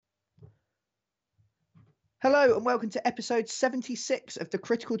Hello and welcome to episode 76 of the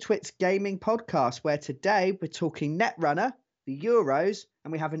Critical Twits Gaming Podcast, where today we're talking Netrunner, the Euros,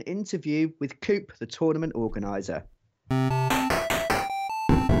 and we have an interview with Coop, the tournament organiser.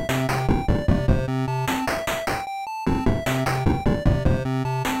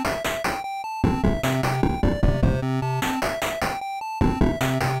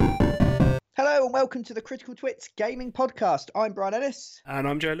 Hello and welcome to the Critical Twits Gaming Podcast. I'm Brian Ellis. And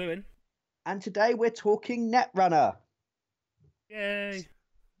I'm Joe Lewin. And today we're talking Netrunner. Yay!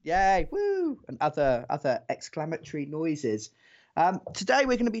 Yay! Woo! And other exclamatory noises. Today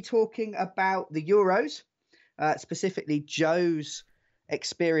we're going to be talking about the Euros, specifically Joe's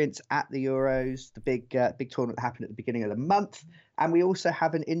experience at the Euros, the big tournament that happened at the beginning of the month, and we also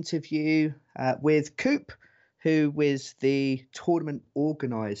have an interview with Coop, who is the tournament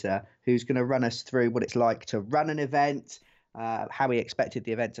organizer, who's going to run us through what it's like to run an event. How he expected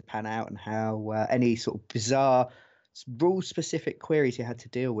the event to pan out, and how any sort of bizarre rule-specific queries he had to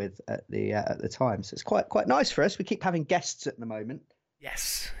deal with at the time. So it's quite nice for us. We keep having guests at the moment.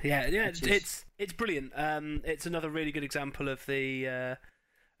 Yes, yeah. It's brilliant. It's another really good example of the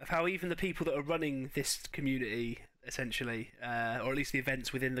of how even the people that are running this community, essentially, or at least the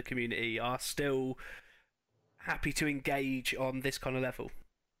events within the community, are still happy to engage on this kind of level.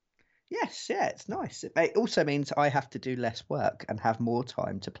 Yes, yeah, it's nice. It also means I have to do less work and have more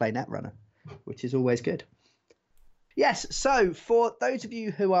time to play Netrunner, which is always good. Yes, so for those of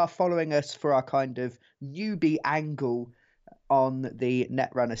you who are following us for our kind of newbie angle on the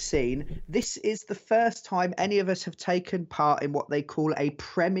Netrunner scene, this is the first time any of us have taken part in what they call a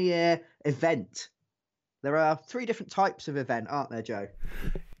premier event. There are 3 different types of event, aren't there, Joe?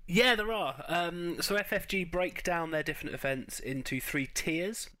 Yeah, there are. So FFG break down their different events into 3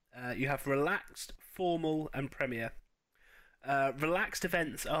 tiers. You have relaxed, formal, and premier. Relaxed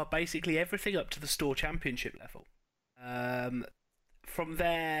events are basically everything up to the store championship level. From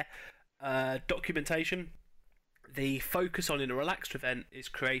their documentation, the focus on in a relaxed event is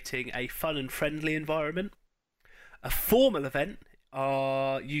creating a fun and friendly environment. A formal event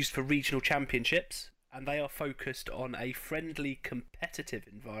are used for regional championships, and they are focused on a friendly, competitive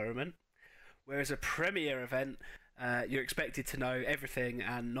environment. Whereas a premier event, you're expected to know everything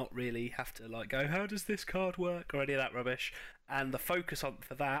and not really have to go, how does this card work, or any of that rubbish. And the focus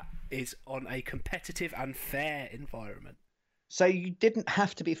for that is on a competitive and fair environment. So you didn't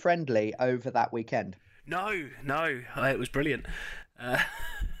have to be friendly over that weekend? No, it was brilliant.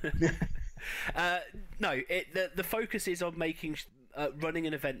 No, the focus is on running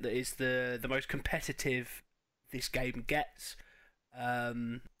an event that is the most competitive this game gets.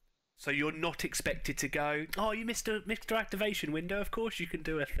 So you're not expected to go, oh, you missed a activation window, of course you can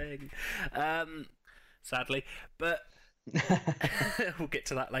do a thing. Sadly. But we'll get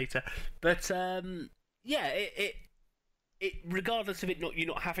to that later. But yeah, it regardless of you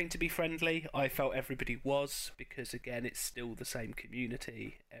not having to be friendly, I felt everybody was, because again, it's still the same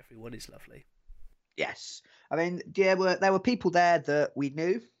community. Everyone is lovely. Yes. I mean, there were people there that we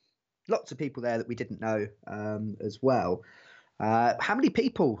knew, lots of people there that we didn't know as well. How many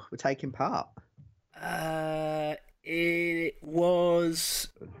people were taking part? It was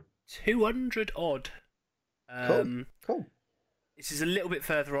 200 odd. Cool. This is a little bit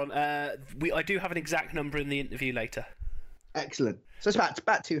further on. I do have an exact number in the interview later. Excellent. So it's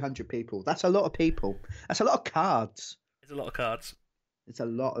about 200 people. That's a lot of people. That's a lot of cards. It's a lot of cards. It's a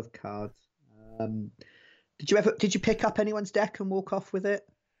lot of cards. Did you pick up anyone's deck and walk off with it?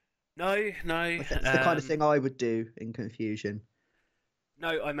 No. That's the kind of thing I would do in Confusion.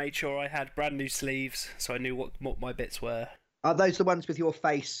 No, I made sure I had brand new sleeves, so I knew what my bits were. Are those the ones with your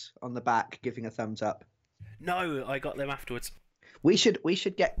face on the back giving a thumbs up? No, I got them afterwards. We should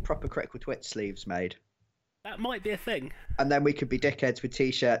get proper Critical Twit sleeves made. That might be a thing. And then we could be dickheads with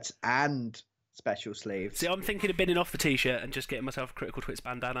t-shirts and special sleeves. See, I'm thinking of binning off the t-shirt and just getting myself a Critical Twits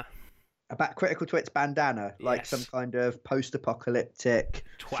bandana. About Critical Twits bandana, like some kind of post-apocalyptic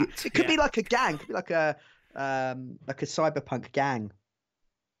twat. It could be like a gang. It could be like a cyberpunk gang.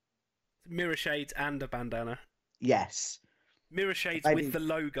 Mirror shades and a bandana. Yes. Mirror shades with the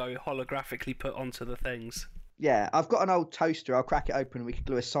logo holographically put onto the things. Yeah, I've got an old toaster. I'll crack it open and we could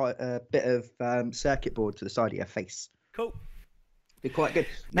glue a bit of circuit board to the side of your face. Cool. Be quite good.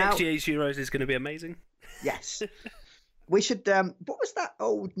 Next year's Euros is going to be amazing. Yes. We should. What was that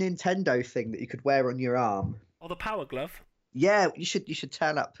old Nintendo thing that you could wear on your arm? Oh, the Power Glove. Yeah, you should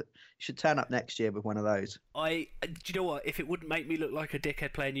turn up. You should turn up next year with one of those. Do you know what? If it wouldn't make me look like a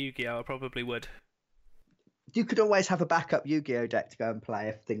dickhead playing Yu-Gi-Oh, I probably would. You could always have a backup Yu-Gi-Oh deck to go and play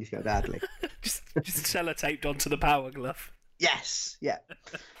if things go badly. just sellotaped onto the Power Glove. Yes, yeah.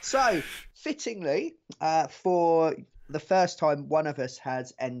 So, fittingly, for the first time one of us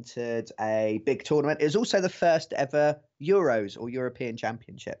has entered a big tournament, it was also the first ever Euros or European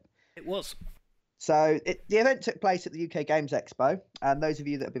Championship. It was. So, the event took place at the UK Games Expo, and those of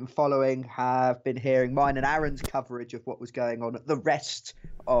you that have been following have been hearing mine and Aaron's coverage of what was going on at the rest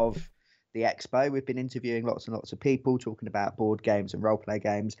of the expo. We've been interviewing lots and lots of people, talking about board games and role play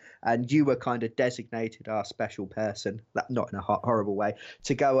games, and you were kind of designated our special person, not in a horrible way,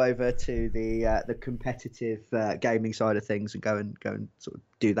 to go over to the competitive gaming side of things and go and sort of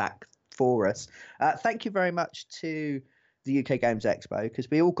do that for us. Thank you very much to the UK Games Expo, because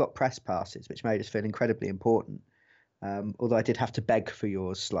we all got press passes, which made us feel incredibly important. Although I did have to beg for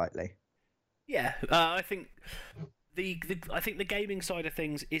yours slightly. Yeah, I think the gaming side of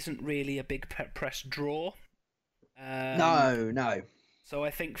things isn't really a big press draw. No. So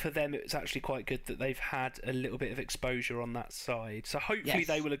I think for them it's actually quite good that they've had a little bit of exposure on that side. So hopefully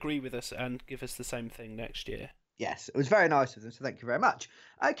they will agree with us and give us the same thing next year. Yes, it was very nice of them, so thank you very much.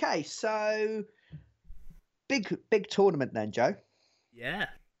 Okay, so big tournament then, Joe. Yeah.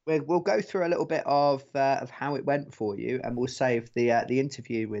 We'll go through a little bit of how it went for you, and we'll save the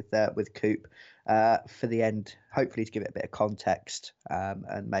interview with Coop for the end, hopefully to give it a bit of context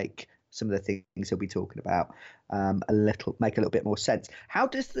and make some of the things he'll be talking about make a little bit more sense. How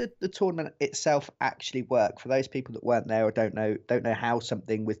does the tournament itself actually work for those people that weren't there or don't know how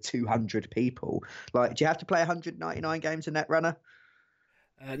something with 200 people, like, do you have to play 199 games in Netrunner?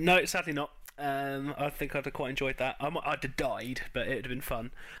 No, sadly not. I think I'd have quite enjoyed that. I'd have died, but it'd have been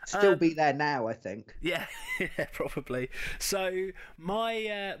fun. Still be there now, I think. Yeah, yeah, probably. So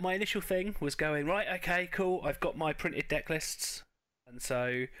my my initial thing was going, right, okay, cool, I've got my printed deck lists. And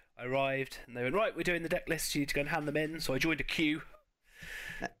so I arrived, and they went, right, we're doing the deck lists, you need to go and hand them in. So I joined a queue.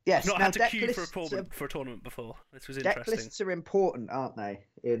 Yes, I've not had to queue for a tournament before. This was interesting. Deck lists are important, aren't they?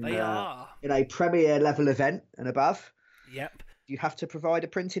 They are. In a Premier level event and above. Yep. You have to provide a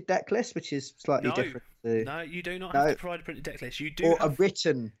printed deck list, which is slightly different. No, you do not have to provide a printed deck list. You do or a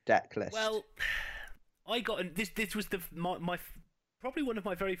written deck list. Well, I got this was my probably one of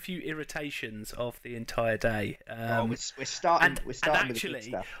my very few irritations of the entire day. We're starting. We're starting and actually, with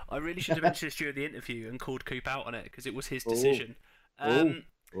the good stuff. I really should have mentioned this during the interview and called Coop out on it because it was his decision.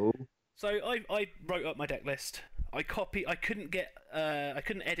 So I wrote up my deck list. I couldn't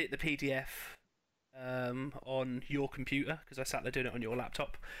edit the PDF on your computer because I sat there doing it on your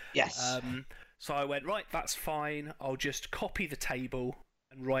laptop. Yes. So I went, right, that's fine. I'll just copy the table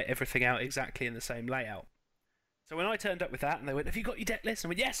and write everything out exactly in the same layout. So when I turned up with that, and they went, have you got your deck list? And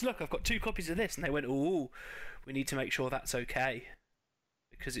I went, yes, look, I've got 2 copies of this. And they went, oh, we need to make sure that's okay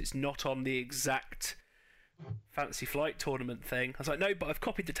because it's not on the exact Fantasy Flight tournament thing. I was like, no, but I've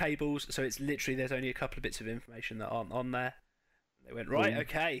copied the tables, so it's literally there's only a couple of bits of information that aren't on there. And they went, right,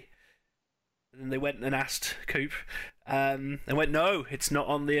 okay. And then they went and asked Coop, and went, no, it's not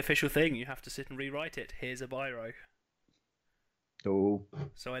on the official thing. You have to sit and rewrite it. Here's a biro. Oh.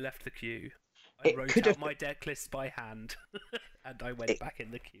 So I left the queue. I wrote out my deck lists by hand, and I went back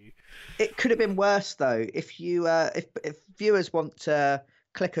in the queue. It could have been worse though. If you, if viewers want to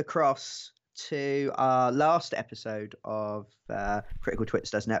click across to our last episode of Critical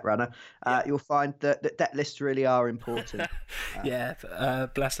Twits Does Netrunner, you'll find that deck lists really are important. Yeah,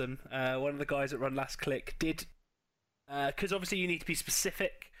 bless them. One of the guys that run Last Click did, because obviously you need to be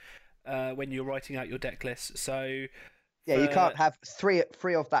specific when you're writing out your deck lists. So yeah, you can't have three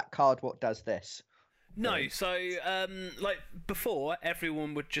of that card. What does this? No, so like before,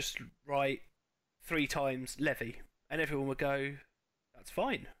 everyone would just write 3 times Levy, and everyone would go, "That's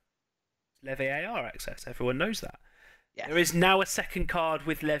fine. It's Levy AR access. Everyone knows that." Yes. There is now a second card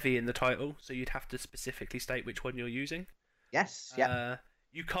with Levy in the title, so you'd have to specifically state which one you're using. Yes. Yeah.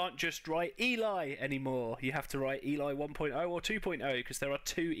 You can't just write Eli anymore. You have to write Eli 1.0 or 2.0 because there are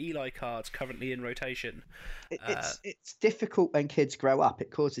 2 Eli cards currently in rotation. It's difficult when kids grow up.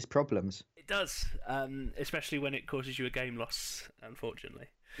 It causes problems. It does, especially when it causes you a game loss, unfortunately.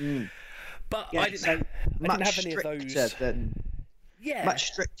 But yeah, I didn't have any of those.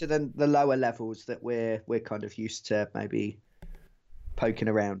 Much stricter than the lower levels that we're kind of used to maybe poking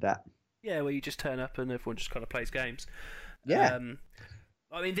around at. Yeah, where you just turn up and everyone just kind of plays games. Yeah.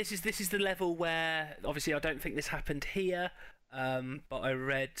 I mean, this is the level where obviously I don't think this happened here, but I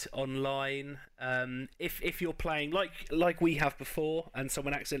read online if you're playing like we have before, and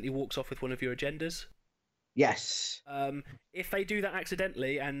someone accidentally walks off with one of your agendas. Yes. If they do that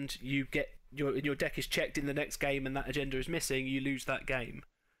accidentally and you get your deck is checked in the next game and that agenda is missing, you lose that game.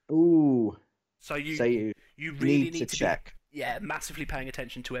 Ooh. So you really need to check. Yeah, massively paying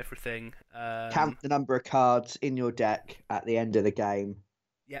attention to everything. Count the number of cards in your deck at the end of the game.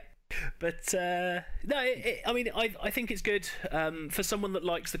 Yeah, but no, I mean, I think it's good for someone that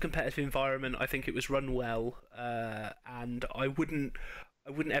likes the competitive environment. I think it was run well, and I wouldn't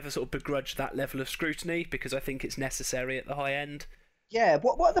ever sort of begrudge that level of scrutiny because I think it's necessary at the high end. Yeah,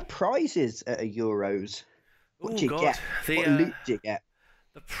 what are the prizes at a Euros? What do you get? What loot do you get?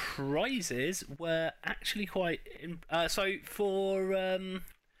 The prizes were actually quite. So for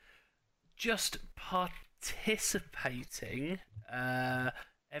just participating,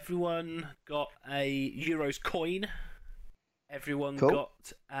 everyone got a Euros coin. Everyone got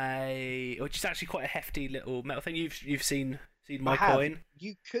which is actually quite a hefty little metal thing. You've seen my coin.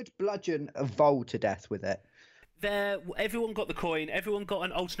 You could bludgeon a vole to death with it. Everyone got the coin. Everyone got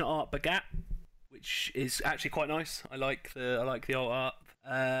an alternate art baguette, which is actually quite nice. I like the alt art.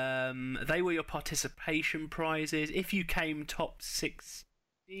 They were your participation prizes. If you came top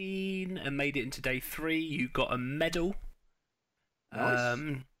 16 and made it into day 3, you got a medal.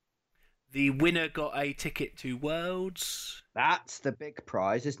 Nice. The winner got a ticket to Worlds. That's the big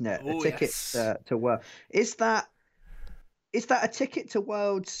prize, isn't it? Oh, a ticket to Worlds. Is that a ticket to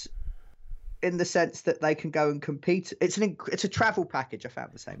Worlds in the sense that they can go and compete? It's a travel package. I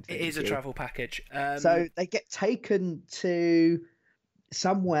found the same thing. It is a travel package. So they get taken to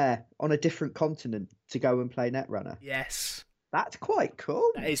somewhere on a different continent to go and play Netrunner. Yes. That's quite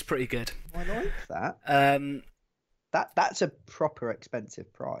cool. That is pretty good. I like that. That's a proper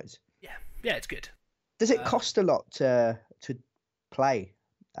expensive prize. Yeah, it's good. Does it cost a lot to play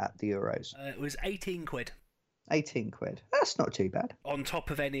at the Euros? It was 18 quid. 18 quid. That's not too bad. On top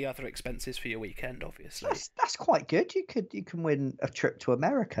of any other expenses for your weekend, obviously. That's quite good. You can win a trip to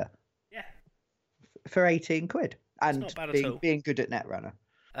America. Yeah. For 18 quid. And not bad at all. Being good at Netrunner.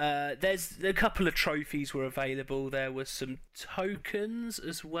 There's a couple of trophies were available. There were some tokens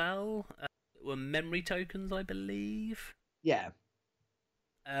as well. Were memory tokens, I believe. Yeah.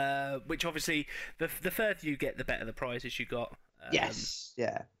 Which obviously, the further you get, the better the prizes you got. Yes.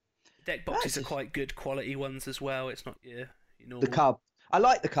 Yeah. Deck boxes are quite good quality ones as well. It's not your normal. I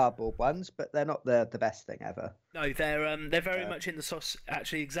like the cardboard ones, but they're not the best thing ever. No, they're very much in the sauce.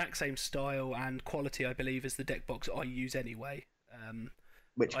 Actually, exact same style and quality, I believe, as the deck box I use anyway.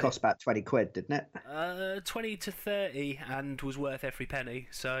 Which cost about 20 quid, didn't it? 20 to 30, and was worth every penny.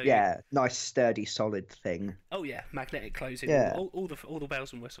 So yeah, nice sturdy solid thing. Oh yeah, magnetic closing. Yeah. all the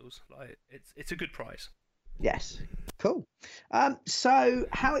bells and whistles. Like it's a good price. Yes, cool. So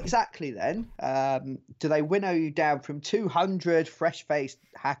how exactly then do they winnow you down from 200 fresh-faced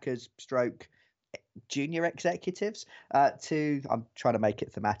hackers stroke junior executives to, I'm trying to make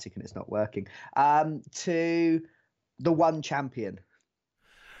it thematic and it's not working, to the one champion?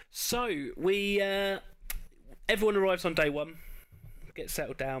 So we everyone arrives on day 1, gets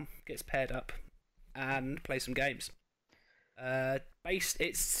settled down, gets paired up, and play some games.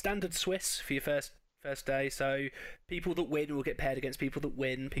 It's standard Swiss for your first day, so people that win will get paired against people that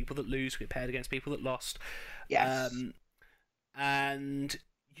win, people that lose will get paired against people that lost. Yes. And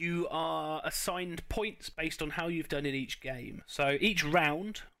you are assigned points based on how you've done in each game. So each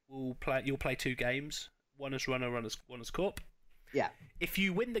round you'll play 2 games, one as runner, one as corp. Yeah. If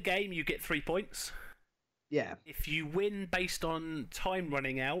you win the game, you get 3 points. Yeah. If you win based on time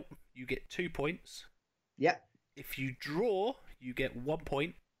running out, you get 2 points. Yeah. If you draw, you get 1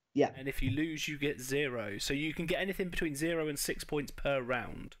 point. Yeah. And if you lose, you get 0. So you can get anything between 0 and 6 points per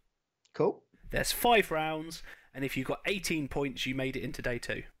round. Cool. There's 5 rounds, and if you got 18 points, you made it into day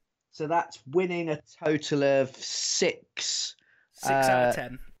 2. So that's winning a total of 6. 6 out of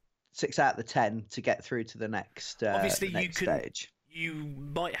 10. 6 out of the 10 to get through to the next Obviously, stage. You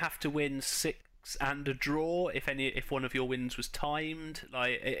might have to win 6 and a draw if one of your wins was timed.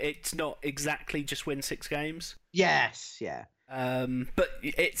 Like it's not exactly just win 6 games. Yes, yeah. But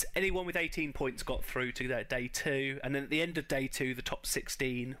it's anyone with 18 points got through to day 2, and then at the end of day 2, the top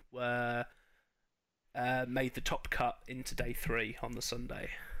 16 were made the top cut into day 3 on the Sunday.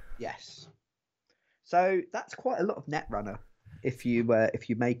 Yes. So that's quite a lot of Netrunner if you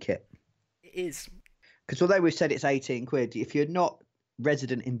make it. It is. Because although we've said it's 18 quid, if you're not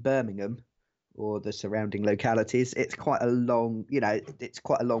resident in Birmingham or the surrounding localities, it's quite a long, it's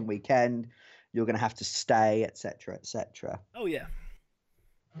quite a long weekend. You're going to have to stay, etc., etc. Oh, yeah.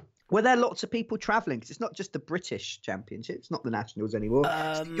 Were there lots of people travelling? Because it's not just the British Championship. It's not the Nationals anymore.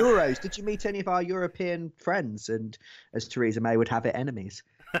 It's the Euros. Did you meet any of our European friends? And as Theresa May would have it, enemies?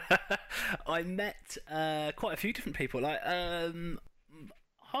 I met quite a few different people. Like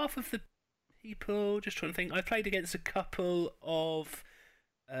half of the people, just trying to think, I played against a couple of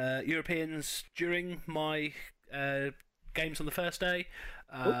Europeans during my games on the first day.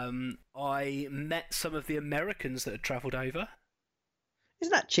 I met some of the Americans that had travelled over.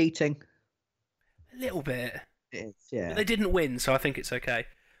 Isn't that cheating? A little bit. It is, yeah. But they didn't win, so I think it's okay.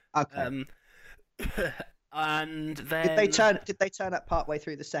 Okay. And then Did they turn up partway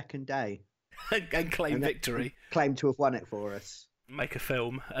through the second day and claim victory? Claim to have won it for us. Make a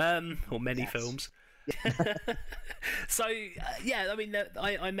film, or many films. So yeah, I mean,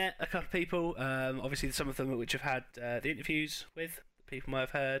 I met a couple of people. Obviously, some of them which have had the interviews with people might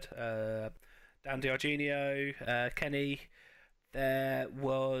have heard. Dan D'Argenio, Kenny. There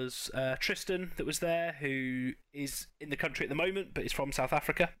was Tristan that was there, who is in the country at the moment, but is from South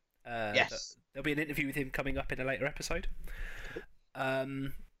Africa. Yes. There'll be an interview with him coming up in a later episode.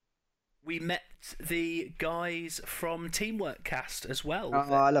 We met the guys from Teamwork Cast as well.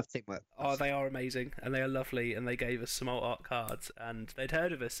 Oh, I love Teamwork. Oh, they are amazing, and they are lovely, and they gave us some alt art cards, and they'd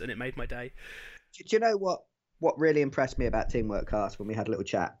heard of us, and it made my day. Do you know what really impressed me about Teamwork Cast when we had a little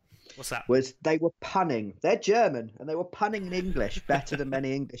chat? What's that? Was they were punning. They're German, and they were punning in English better than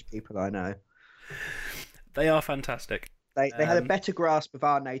many English people I know. They are fantastic. They had a better grasp of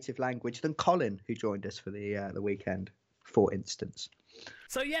our native language than Colin, who joined us for the weekend, for instance.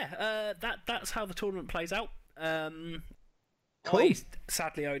 So yeah, that's how the tournament plays out. Cool. I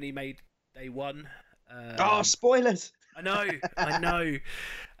sadly only made day one. Spoilers! I know.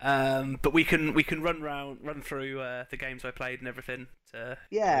 But we can run through the games I played and everything to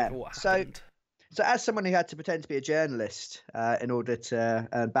go over what happened. So as someone who had to pretend to be a journalist in order to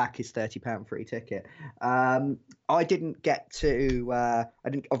earn back his £30 free ticket, I didn't get to. I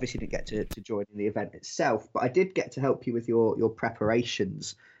obviously didn't get to join in the event itself, but I did get to help you with your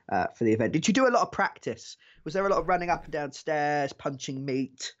preparations for the event. Did you do a lot of practice? Was there a lot of running up and down stairs, punching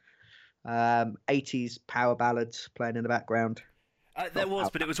meat, 80s power ballads playing in the background? There was,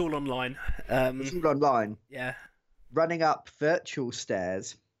 but it was all online. It was all online. Yeah. Running up virtual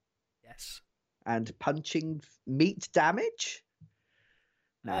stairs. Yes. And punching meat damage?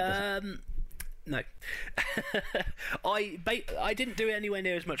 No. I didn't do anywhere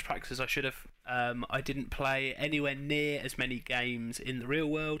near as much practice as I should have. I didn't play anywhere near as many games in the real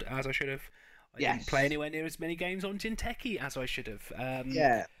world as I should have. I didn't play anywhere near as many games on Jinteki as I should have.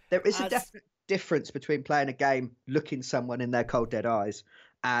 There is a definite difference between playing a game looking someone in their cold dead eyes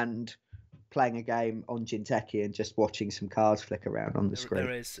and playing a game on Jinteki and just watching some cards flick around on the screen.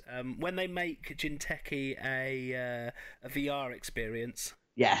 There is. When they make Jinteki a VR experience,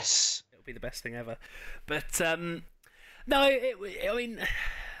 yes, it'll be the best thing ever. But no, I mean,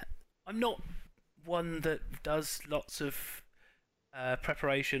 I'm not one that does lots of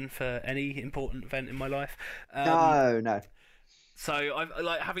preparation for any important event in my life. No. So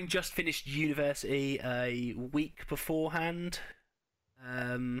I've having just finished university a week beforehand.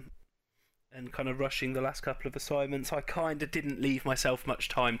 And kind of rushing the last couple of assignments, I kind of didn't leave myself much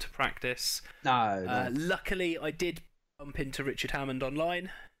time to practice. No. Luckily, I did bump into Richard Hammond online,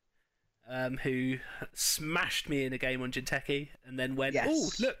 who smashed me in a game on Jinteki, and then went, "Oh,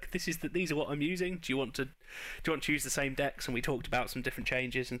 look, these are what I'm using. Do you want to use the same decks?" And we talked about some different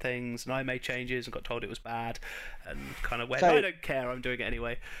changes and things, and I made changes and got told it was bad, and kind of went, "I don't care. I'm doing it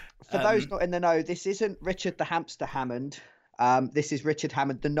anyway." For those not in the know, this isn't Richard the Hamster Hammond. This is Richard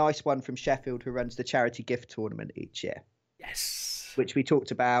Hammond, the nice one from Sheffield, who runs the charity gift tournament each year. Yes. Which we talked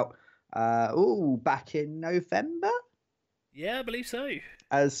about, back in November? Yeah, I believe so.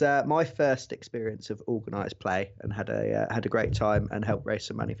 As my first experience of organised play, and had a great time and helped raise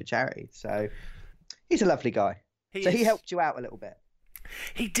some money for charity. So he's a lovely guy. He helped you out a little bit.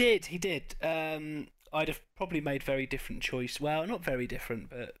 He did. I'd have probably made very different choice. Well, not very different,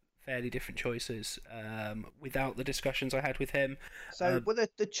 but fairly different choices without the discussions I had with him. So were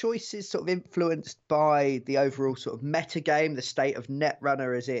the choices sort of influenced by the overall sort of meta game, the state of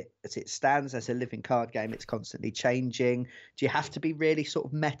Netrunner as it stands as a living card game? It's constantly changing. Do you have to be really sort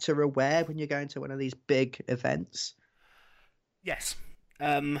of meta aware when you're going to one of these big events? Yes.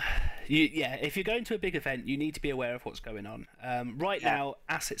 If you're going to a big event, you need to be aware of what's going on. Right now,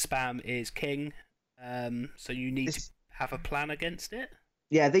 asset spam is king, so you need to have a plan against it.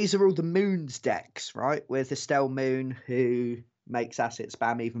 Yeah, these are all the Moons decks, right? With Estelle Moon, who makes asset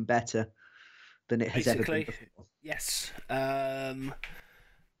spam even better than it has ever been before. Yes. And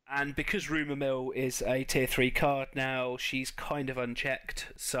because Rumour Mill is a tier 3 card now, she's kind of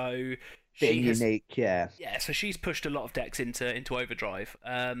unchecked. So she's unique, yeah. Yeah, so she's pushed a lot of decks into overdrive.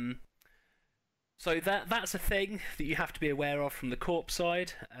 So that's a thing that you have to be aware of from the Corp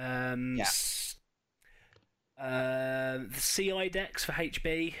side. The CI decks for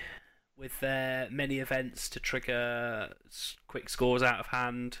HB, with their many events to trigger quick scores out of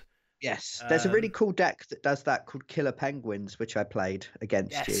hand, Yes, there's a really cool deck that does that called Killer Penguins, which I played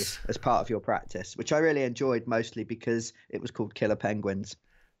against you Yes. as part of your practice, which I really enjoyed mostly because it was called Killer Penguins.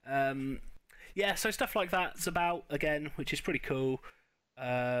 Yeah, so stuff like that's about again, which is pretty cool.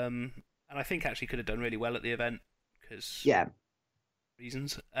 And I think actually could have done really well at the event because Yeah,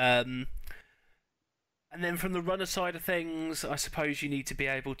 reasons. And then from the runner side of things, I suppose you need to be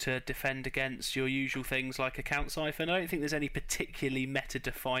able to defend against your usual things like Account Siphon. I don't think there's any particularly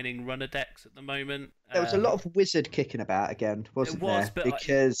meta-defining runner decks at the moment. there was a lot of wizard kicking about again, wasn't was, there? but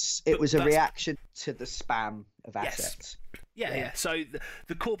Because it was a that's- reaction to the spam of Yes. assets. Yeah. So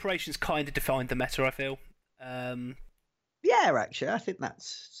the corporations kind of defined the meta, I feel. Yeah, actually, I think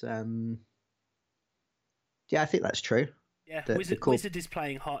that's yeah, I think that's true. Yeah, The Wizard is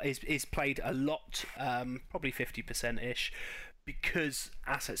playing hard. Is played a lot, probably 50% ish, because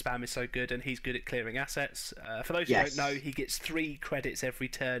asset spam is so good, and he's good at clearing assets. For those who Yes. don't know, he gets 3 credits every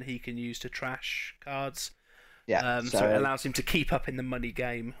turn he can use to trash cards. Yeah, So it allows him to keep up in the money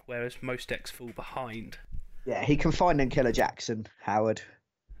game, whereas most decks fall behind. yeah, he can find and kill a Jackson Howard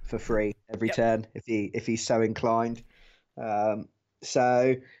for free every Yep. turn if he's so inclined.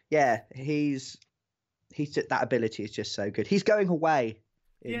 So yeah, that ability is just so good. He's going away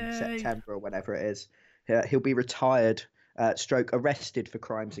in Yay. September or whenever it is. He'll be retired, stroke arrested for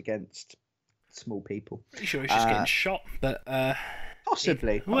crimes against small people. Pretty sure he's just getting shot, but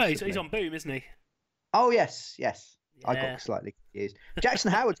Possibly. well, he's possibly. on Boom, isn't he? Oh yes. I Yeah. got slightly confused.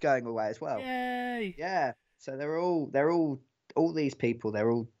 Jackson Howard's going away as well. Yay! Yeah. So they're all these people.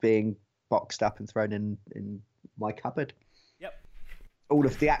 They're all being boxed up and thrown in my cupboard. Yep. All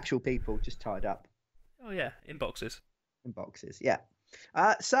of the actual people just tied up Oh yeah, in boxes. in boxes. Yeah.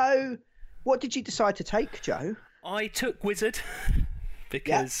 So what did you decide to take, Joe? I took Wizard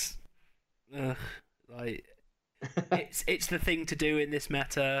because, like, it's the thing to do in this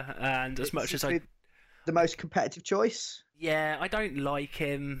meta, and as much as I, the most competitive choice. yeah, I don't like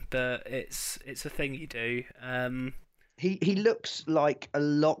him, but it's a thing you do. He looks like a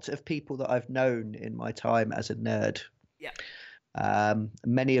lot of people that I've known in my time as a nerd. Yeah.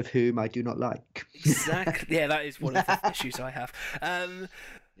 Many of whom I do not like. Exactly. Yeah, that is one of the issues I have.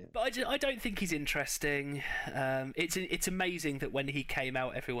 But I don't think he's interesting. It's amazing that when he came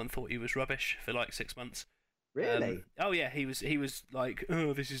out, everyone thought he was rubbish for like 6 months. Really? Oh yeah, he was like,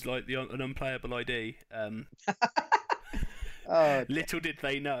 oh, this is like an unplayable ID. Oh, Little did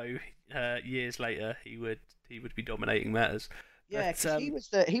they know, years later he would be dominating matters. yeah, But,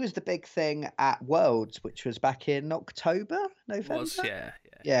 because he was the big thing at Worlds, which was back in October, November. yeah.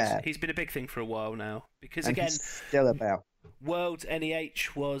 Yeah. He's been a big thing for a while now because And again, he's still about. Worlds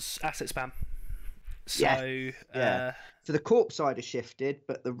NEH was asset spam. So Yeah. So the corp side has shifted,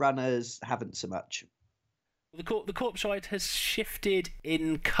 but the runners haven't so much. the corp side has shifted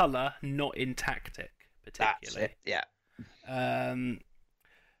in colour, not in tactic particularly. That's it. Yeah.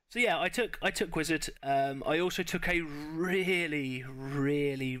 So yeah, I took Wizard. I also took a really,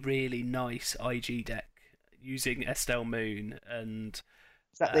 really, really nice IG deck using Estelle Moon and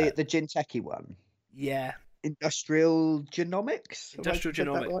Is that the Jinteki one? yeah, Industrial Genomics? Industrial Have I said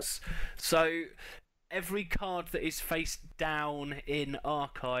that right? Genomics. So every card that is face down in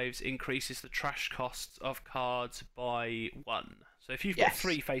Archives increases the trash costs of cards by 1. So if you've got Yes.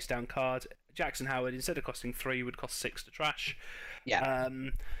 3 face down cards, Jackson Howard instead of costing 3 would cost 6 to trash. Yeah.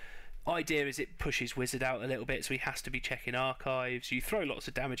 Idea is it pushes Wizard out a little bit, so he has to be checking Archives. You throw lots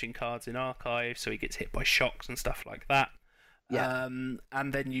of damaging cards in Archives, so he gets hit by shocks and stuff like that. Yeah.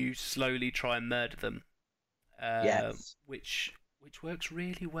 And then you slowly try and murder them. Yes. Which works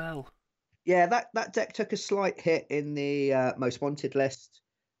really well. Yeah, that deck took a slight hit in the most wanted list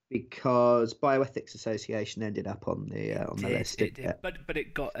because Bioethics Association ended up on the list. It did. But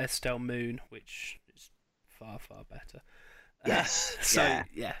it got Estelle Moon, which is far better. Yes. So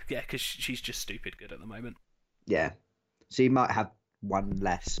yeah, because she's just stupid good at the moment. Yeah. So you might have one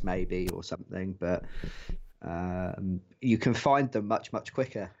less maybe or something, but you can find them much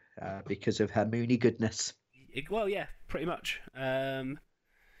quicker because of her Moony goodness. Well, yeah, pretty much. So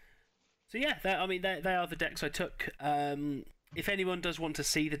yeah, they are the decks I took. If anyone does want to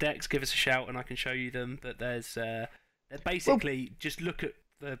see the decks, give us a shout and I can show you them. But there's they're basically just look at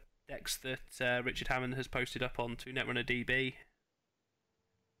the decks that Richard Hammond has posted up onto Netrunner DB.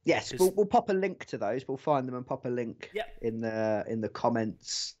 Yes, we'll pop a link to those. We'll find them and pop a link Yep. in the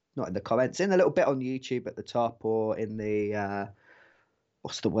comments. Not in the comments, in a little bit on YouTube at the top, or in the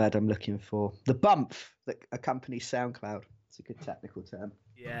what's the word I'm looking for? The bump that accompanies SoundCloud. It's a good technical term.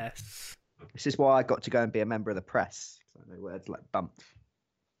 Yes. This is why I got to go and be a member of the press. I know words like bump.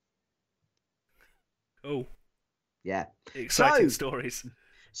 Cool. Yeah. Exciting stories.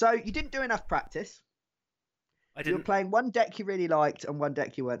 So you didn't do enough practice. I You were didn't. playing one deck you really liked and one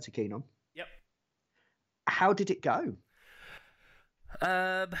deck you weren't so keen on. Yep. How did it go?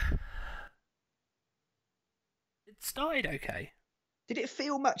 Um, it started okay. Did it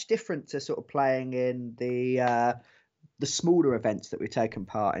feel much different to sort of playing in the smaller events that we've taken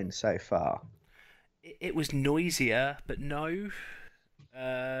part in so far? It was noisier, but no.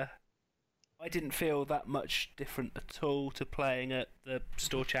 I didn't feel that much different at all to playing at the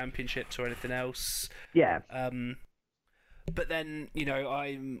store championships or anything else. Yeah. But then, you know,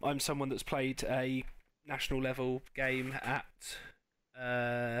 I'm someone that's played a national level game at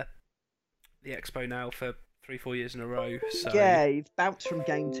the Expo now for 3-4 years in a row. So Yeah, you've bounced from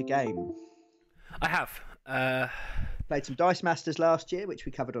game to game. I have. Played some Dice Masters last year, which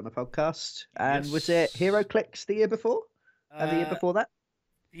we covered on a podcast. And Yes. was it Hero Clicks the year before? And the year before that?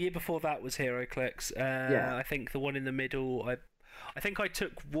 The year before that was HeroClix. Yeah. I think the one in the middle, I think I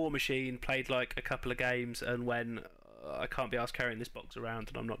took War Machine, played like a couple of games, and when I can't be asked carrying this box around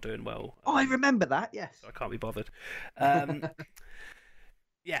and I'm not doing well. Oh, I remember that, yes. So I can't be bothered.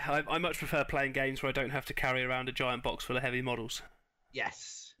 Yeah, I much prefer playing games where I don't have to carry around a giant box full of heavy models.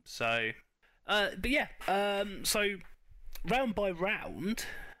 Yes. So, but yeah, so round by round,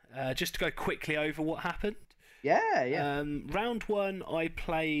 just to go quickly over what happened. Yeah, yeah. Round one, I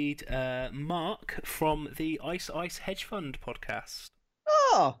played Mark from the Ice Hedge Fund podcast.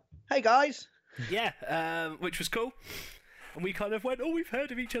 Oh, hey guys. Yeah, which was cool. And we kind of went, oh, we've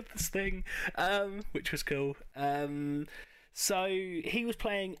heard of each other's thing, which was cool. So he was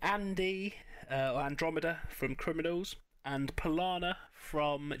playing Andy, or Andromeda from Criminals, and Polana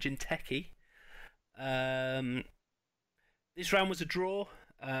from Jinteki. This round was a draw.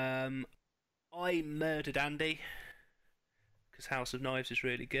 I murdered Andy because House of Knives is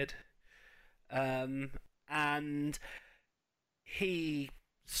really good, and he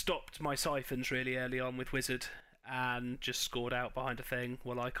stopped my siphons really early on with Wizard and just scored out behind a thing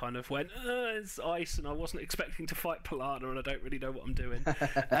while I kind of went, it's ice, and I wasn't expecting to fight Polana, and I don't really know what I'm doing.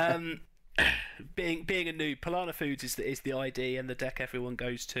 Being a noob, Polana Foods is the ID and the deck everyone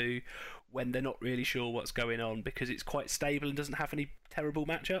goes to when they're not really sure what's going on, because it's quite stable and doesn't have any terrible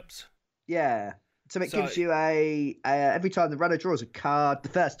matchups. Yeah. So it gives you a every time the runner draws a card, the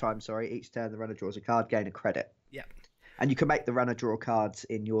first time, sorry, each turn the runner draws a card, gain a credit. Yeah. And you can make the runner draw cards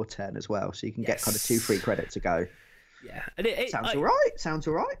in your turn as well, so you can get kind of 2 free credits to go. Yeah, and it sounds all right. Sounds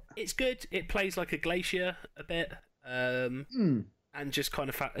all right. It's good. It plays like a glacier a bit, and just kind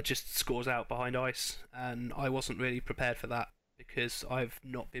of just scores out behind ice. And I wasn't really prepared for that because I've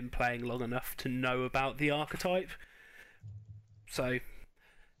not been playing long enough to know about the archetype. So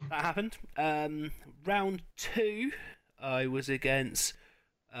that happened. Round 2, I was against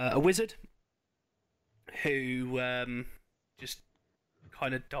a wizard who just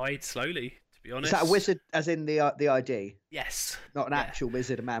kind of died slowly, to be honest. Is that a wizard as in the ID? Yes. Not an actual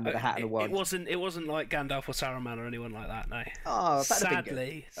wizard, a man with a hat and a wand? It wasn't like Gandalf or Saruman or anyone like that, no. Oh,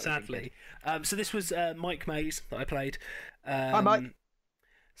 sadly. So this was Mike Mays that I played. Hi, Mike.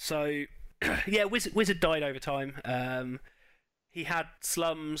 So, yeah, Wizard died over time. He had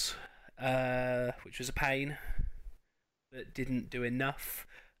slums, which was a pain, but didn't do enough.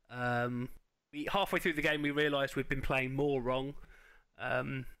 Halfway through the game, we realised we'd been playing more wrong.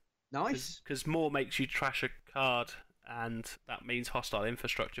 Nice. Because more makes you trash a card, and that means hostile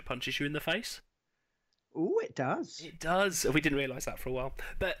infrastructure punches you in the face. Oh, it does. It does. We didn't realise that for a while.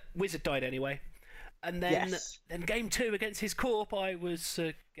 But Wizard died anyway. And then, then game 2 against his corp, I was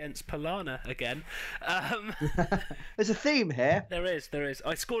against Polana again. There's a theme here. There is.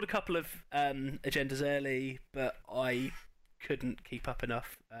 I scored a couple of agendas early, but I couldn't keep up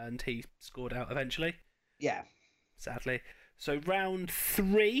enough, and he scored out eventually. Yeah. Sadly. So round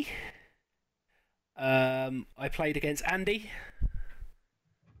 3, I played against Andy,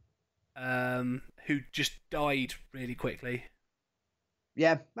 who just died really quickly.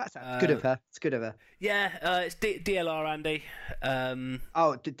 Yeah, that's good of her. It's good of her. Yeah, it's DLR Andy.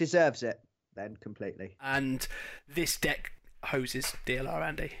 Deserves it then completely. And this deck hoses DLR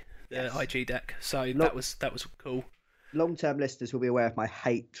Andy, the IG deck. So that was cool. Long-term listeners will be aware of my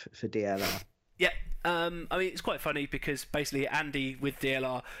hate for DLR. Yeah, I mean, it's quite funny because basically Andy with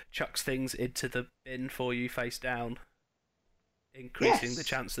DLR chucks things into the bin for you face down, increasing the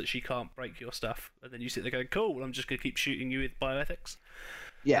chance that she can't break your stuff. And then you sit there going, cool, well, I'm just going to keep shooting you with bioethics.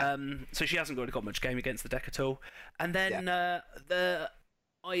 Yeah. So she hasn't really got much game against the deck at all. And then the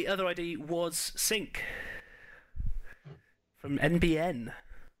other ID was Sync from NBN.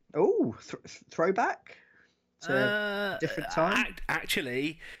 Oh, throwback to different time?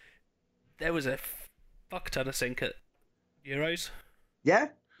 Actually, there was a fuck ton of Sync at Euros. Yeah?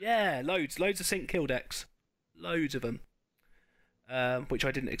 Yeah, loads of sync kill decks, loads of them, which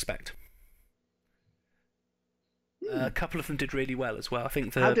I didn't expect. A couple of them did really well as well. I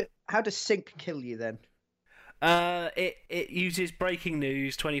think how does sync kill you then? It uses breaking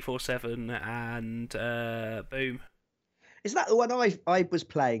news 24/7 and boom. Is that the one I was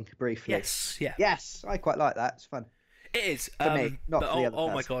playing briefly? Yes, yeah. Yes, I quite like that. It's fun. It is. For me, not for the other oh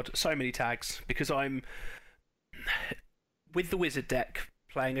my person. god, so many tags because I'm with the wizard deck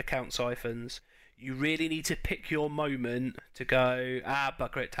playing account siphons. You really need to pick your moment to go.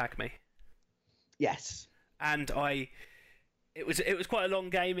 Bugger it, tag me. Yes. And it was quite a long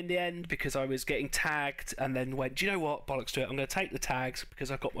game in the end because I was getting tagged and then went, do you know what, bollocks to it, I'm going to take the tags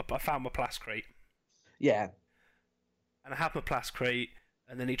because I found my Plascrete. Yeah. And I had my Plascrete,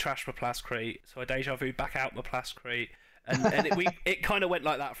 and then he trashed my Plascrete, so I deja vu back out my Plascrete, and it kind of went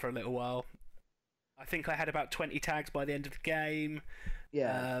like that for a little while. I think I had about 20 tags by the end of the game.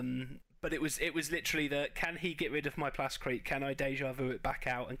 Yeah. But it was literally that, can he get rid of my Plascrete? Can I deja vu it back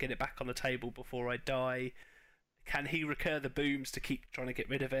out and get it back on the table before I die? Can he recur the booms to keep trying to get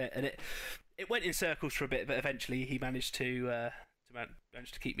rid of it? And it went in circles for a bit, but eventually he managed to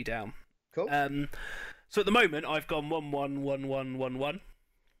keep me down. Cool. So at the moment I've gone 1-1-1-1-1-1.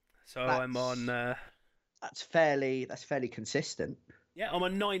 So I'm on. That's fairly consistent. Yeah, I'm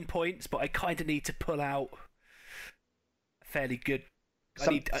on 9 points, but I kind of need to pull out a fairly good.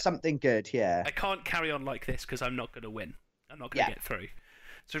 Something good, yeah. I can't carry on like this because I'm not going to win. I'm not going to get through.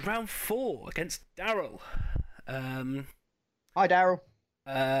 So round 4 against Daryl. Hi, Daryl.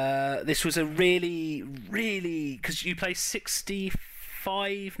 This was a really, because you play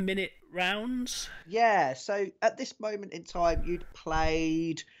 65-minute rounds. Yeah. So at this moment in time, you'd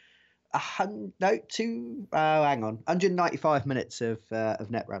played 195 minutes of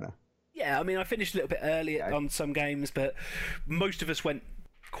Netrunner. Yeah, I mean, I finished a little bit early on some games, but most of us went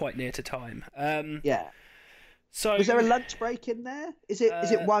quite near to time. Yeah. So was there a lunch break in there? Is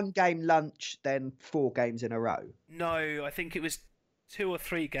it one game lunch, then 4 games in a row? No, I think it was 2 or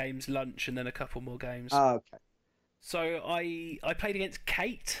 3 games lunch and then a couple more games. Oh, okay. So I played against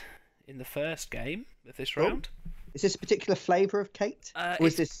Kate in the first game of this round. Is this a particular flavour of Kate? Or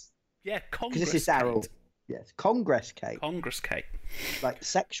is this... Yeah, Congress. Because this is Daryl. Yes, Congress Kate. Congress Kate. Like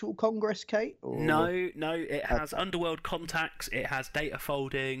sexual Congress Kate? Or... No, it has Underworld contacts, it has data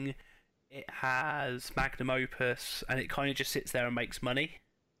folding, it has Magnum Opus, and it kind of just sits there and makes money.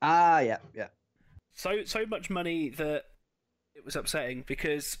 Yeah. So much money that it was upsetting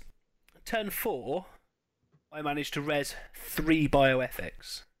because turn 4, I managed to res 3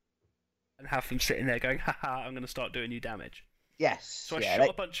 bioethics and have them sitting there going, haha, I'm going to start doing you damage. Yes. So I shot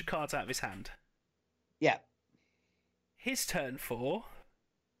a bunch of cards out of his hand. Yeah. His turn 4,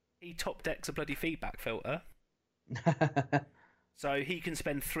 he top decks a bloody feedback filter. So he can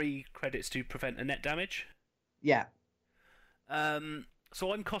spend 3 credits to prevent a net damage. Yeah.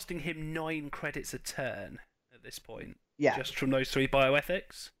 So I'm costing him 9 credits a turn at this point. Yeah. Just from those 3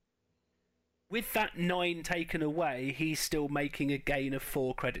 bioethics. With that 9 taken away, he's still making a gain of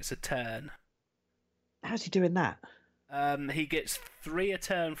 4 credits a turn. How's he doing that? He gets 3 a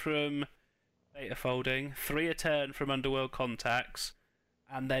turn from data folding, 3 a turn from Underworld contacts,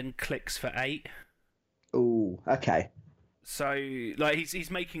 and then clicks for 8. Ooh, okay. So, like, he's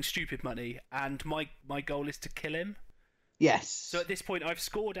making stupid money, and my goal is to kill him. Yes. So at this point, I've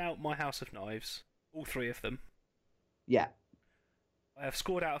scored out my House of Knives, all 3 of them. Yeah. I have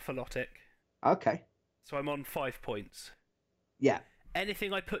scored out a Philotic. Okay. So I'm on 5 points. Yeah.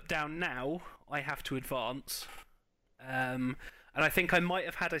 Anything I put down now, I have to advance. And I think I might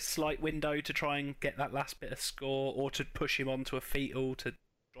have had a slight window to try and get that last bit of score, or to push him onto a fetal to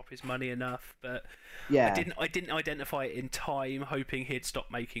drop his money enough. But yeah, I didn't identify it in time, hoping he'd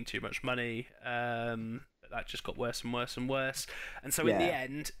stop making too much money. But that just got worse and worse and worse. And so in the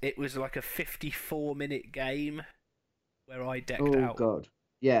end, it was like a 54-minute game where I decked out. Oh god.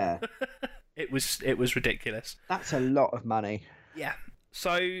 Yeah. It was ridiculous. That's a lot of money. Yeah.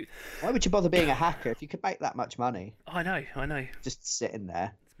 So why would you bother being a hacker if you could make that much money? I know. Just sitting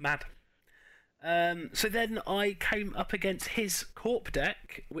there. It's mad. So then I came up against his Corp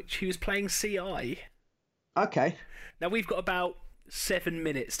deck, which he was playing CI. Okay. Now we've got about 7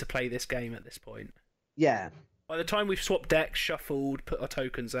 minutes to play this game at this point. Yeah. By the time we've swapped decks, shuffled, put our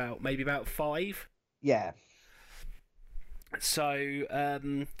tokens out, maybe about 5. Yeah.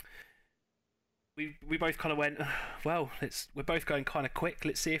 So we both kind of went, well, we're both going kind of quick.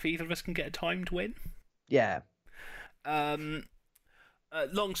 Let's see if either of us can get a timed win. Yeah.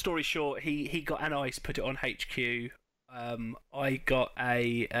 Long story short, he got an ice, put it on HQ. I got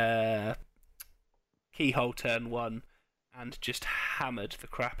a keyhole turn 1, and just hammered the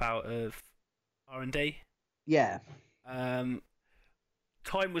crap out of R&D. Yeah. Time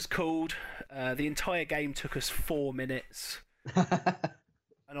was called. The entire game took us 4 minutes.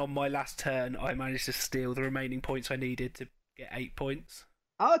 And on my last turn, I managed to steal the remaining points I needed to get 8 points.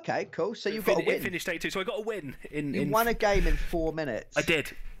 Okay, cool. So you got a win. It finished 8-2, so I got a win. You won a game in 4 minutes. I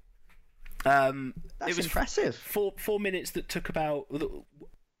did. That's it was impressive. 4 minutes that took about...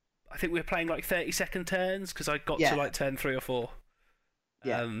 I think we were playing like 30-second turns because I got to like turn 3 or 4.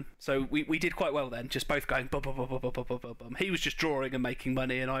 Yeah. So we did quite well then, just both going bum, bum, bum, bum, bum, bum, bum, bum. He was just drawing and making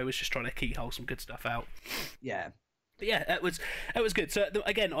money, and I was just trying to keyhole some good stuff out. Yeah. But yeah, that was good. So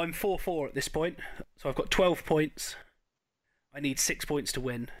again, I'm 4-4 at this point. So I've got 12 points. I need 6 points to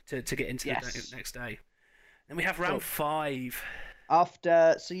win to get into the next day. Then we have round 5.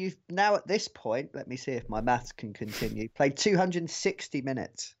 So you've now at this point, let me see if my maths can continue, played 260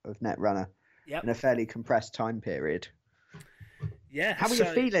 minutes of Netrunner in a fairly compressed time period. Yeah. How were you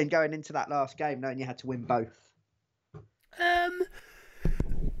feeling going into that last game, knowing you had to win both? I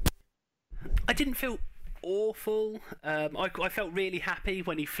didn't feel awful. I felt really happy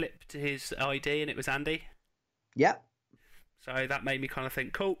when he flipped his ID and it was Andy. Yep. So that made me kind of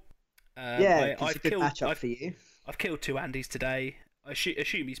think, cool. It's a good matchup for you. I've killed 2 Andys today. I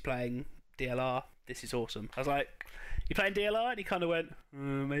assume he's playing DLR. This is awesome. I was like, you playing DLR? And he kind of went,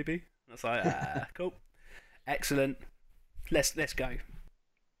 maybe. I was like, cool. Excellent. Let's go.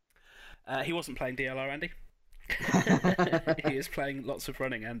 He wasn't playing DLR, Andy. He is playing lots of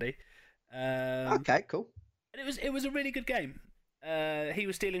running, Andy. Okay, cool. And it was a really good game. He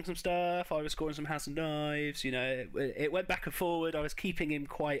was stealing some stuff. I was scoring some House of Knives. You know, it went back and forward. I was keeping him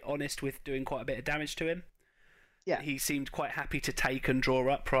quite honest with doing quite a bit of damage to him. Yeah. He seemed quite happy to take and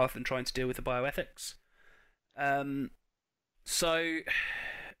draw up rather than trying to deal with the bioethics. So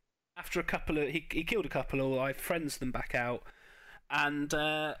after a couple of he killed a couple, I friends them back out, and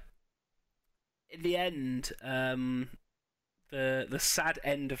in the end, the sad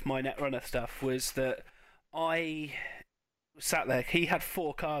end of my Netrunner stuff was that I sat there. He had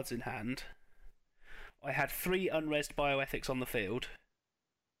 4 cards in hand. I had 3 unresed bioethics on the field,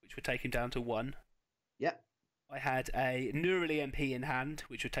 which would take him down to 1. Yep. I had a Neural EMP in hand,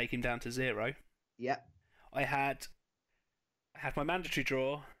 which would take him down to 0. Yep. I had my mandatory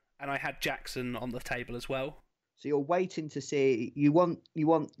draw, and I had Jackson on the table as well. So you're waiting to see. You want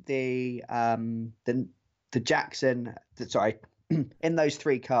the Jackson. Sorry, in those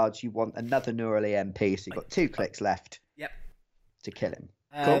 3 cards, you want another Neural EMP. So you've got 2 clicks left. Yep. To kill him.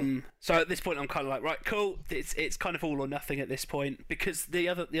 Cool. So at this point, I'm kind of like, right, cool. It's kind of all or nothing at this point, because the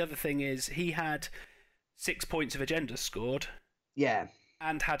other thing is he had 6 points of agenda scored. Yeah.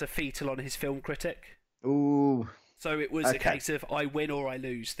 And had a fetal on his film critic. Ooh. So it was a case of I win or I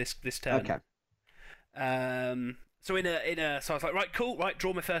lose this turn. Okay. So so I was like, right, cool, right,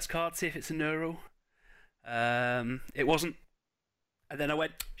 draw my first card, see if it's a neural. It wasn't. And then I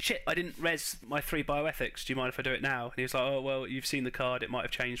went, shit, I didn't res my 3 bioethics. Do you mind if I do it now? And he was like, oh, well, you've seen the card. It might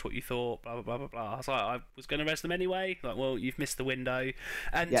have changed what you thought, blah, blah, blah, blah, blah. I was like, I was going to res them anyway. Like, well, you've missed the window.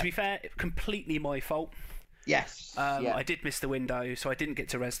 And to be fair, completely my fault. Yes. I did miss the window, so I didn't get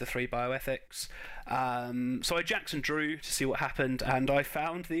to res the 3 bioethics. So I Jackson drew to see what happened, and I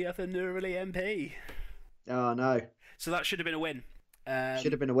found the other Neural EMP. Oh, no. So that should have been a win.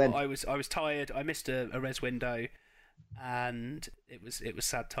 Should have been a win. I was tired. I missed a res window, and it was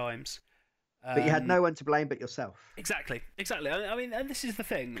sad times. But you had no one to blame but yourself. Exactly. I mean, and this is the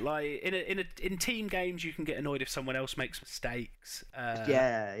thing. Like in team games, you can get annoyed if someone else makes mistakes.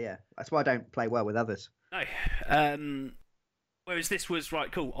 Yeah. That's why I don't play well with others. No. Whereas this was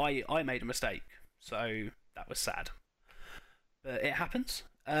right. Cool. I made a mistake, so that was sad. But it happens.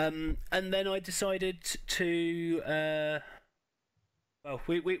 And then I decided to. Well,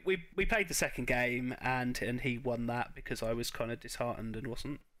 we played the second game, and he won that because I was kind of disheartened and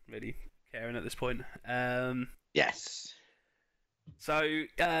wasn't really caring at this point. Yes. So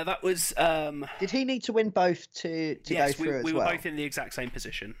that was. Did he need to win both to go through as well? Yes, we were both in the exact same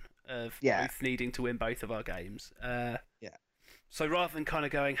position of both needing to win both of our games. Yeah. So rather than kind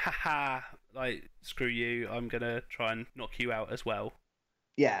of going, haha, like screw you, I'm gonna try and knock you out as well.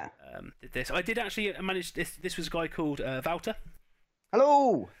 Yeah. Did this? I did actually manage this. This was a guy called Valter.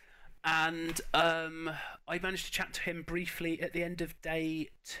 Hello. And I managed to chat to him briefly at the end of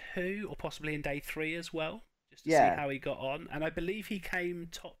day 2, or possibly in day 3 as well, just to see how he got on. And I believe he came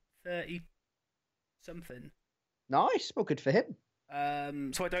top 30 something. Nice. Well, good for him.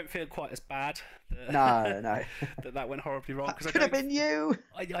 So I don't feel quite as bad. No. that went horribly wrong. That could have been you.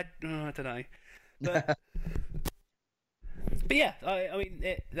 I don't know. But yeah, I mean,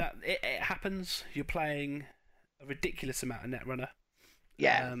 it happens. You're playing a ridiculous amount of Netrunner.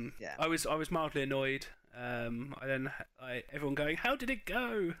 Yeah, yeah. I was mildly annoyed. Everyone going, "How did it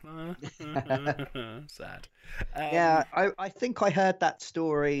go?" Sad. Yeah, I think I heard that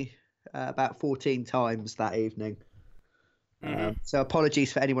story about 14 times that evening. So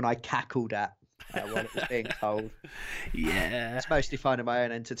apologies for anyone I cackled at while it was being told. Yeah. It's mostly finding my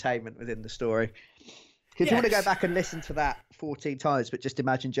own entertainment within the story. Because you want to go back and listen to that 14 times, but just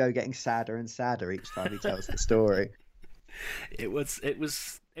imagine Joe getting sadder and sadder each time he tells the story. It was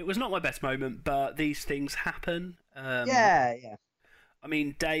not my best moment, but these things happen. Yeah. I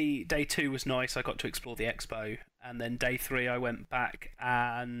mean, day 2 was nice. I got to explore the expo, and then day 3 I went back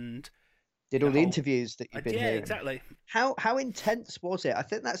and did all the interviews that you've been hearing. Yeah, exactly. How intense was it? I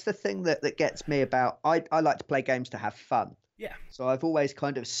think that's the thing that gets me about. I like to play games to have fun. Yeah. So I've always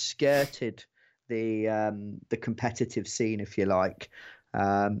kind of skirted the competitive scene, if you like,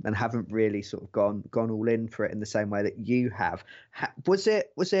 and haven't really sort of gone all in for it in the same way that you have. Was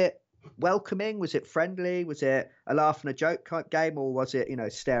it welcoming? Was it friendly? Was it a laugh and a joke type game, or was it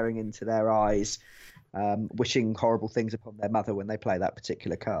staring into their eyes, wishing horrible things upon their mother when they play that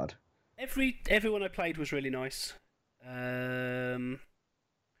particular card? Everyone I played was really nice.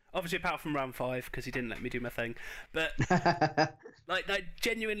 Obviously, apart from round 5 because he didn't let me do my thing. But like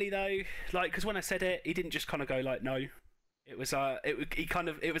genuinely though, like because when I said it, he didn't just kind of go like no. It was that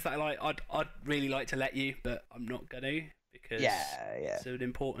like I'd really like to let you, but I'm not gonna because it's an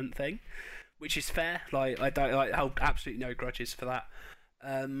important thing, which is fair. Like I don't hold absolutely no grudges for that.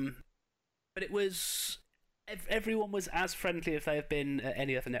 But it was. Everyone was as friendly as they have been at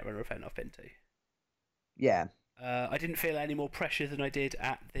any other Netrunner event I've been to. Yeah. I didn't feel any more pressure than I did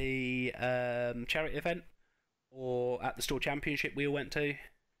at the charity event or at the store championship we all went to.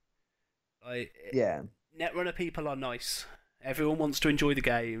 Netrunner people are nice. Everyone wants to enjoy the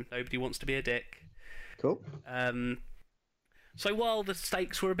game. Nobody wants to be a dick. Cool. So while the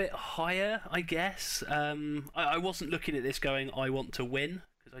stakes were a bit higher, I guess, I wasn't looking at this going, I want to win,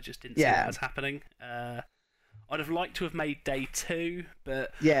 because I just didn't see that as happening. I'd have liked to have made day 2,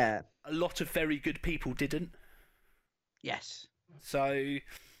 but a lot of very good people didn't. Yes. So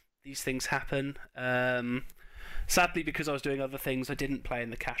these things happen. Sadly, because I was doing other things, I didn't play in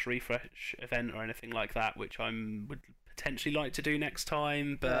the cash refresh event or anything like that, which I would potentially like to do next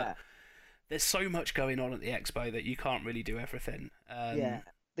time. But there's so much going on at the expo that you can't really do everything.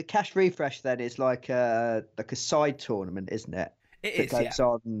 The cash refresh then is like a side tournament, isn't it? It goes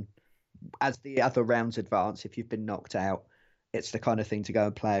on as the other rounds advance. If you've been knocked out, it's the kind of thing to go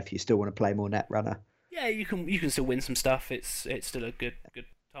and play if you still want to play more Netrunner. Yeah, you can still win some stuff. It's still a good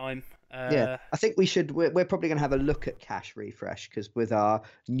time. I think we're probably going to have a look at cash refresh, because with our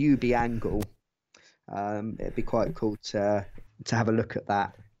newbie angle, it'd be quite cool to have a look at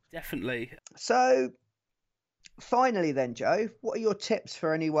that. Definitely. So finally then, Joe, what are your tips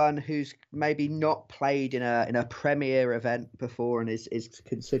for anyone who's maybe not played in a premier event before and is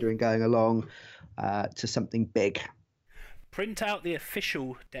considering going along to something big? Print out the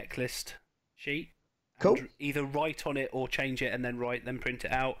official deck list sheet. Cool. Either write on it or change it and then print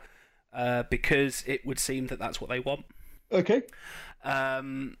it out, because it would seem that that's what they want. Okay. I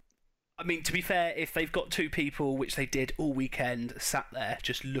mean, to be fair, if they've got 2 people, which they did all weekend, sat there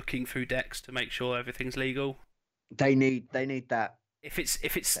just looking through decks to make sure everything's legal, they need that. If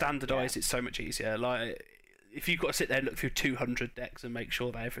it's standardized, it's so much easier. Like if you've got to sit there and look through 200 decks and make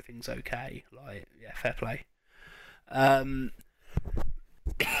sure that everything's okay, fair play.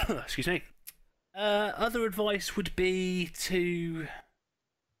 Excuse me. Other advice would be to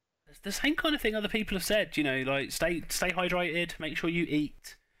the same kind of thing other people have said. Stay hydrated. Make sure you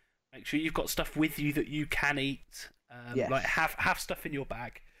eat. Make sure you've got stuff with you that you can eat. Have stuff in your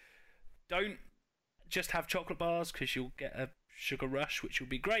bag. Don't just have chocolate bars, because you'll get a sugar rush, which will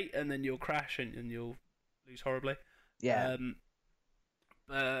be great, and then you'll crash and you'll lose horribly. Yeah.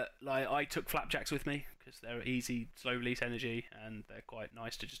 But I took flapjacks with me because they're easy, slow release energy, and they're quite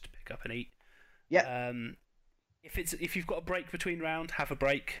nice to just pick up and eat. Yeah. If you've got a break between round, have a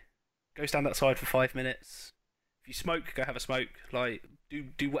break. Go stand outside for 5 minutes. If you smoke, go have a smoke.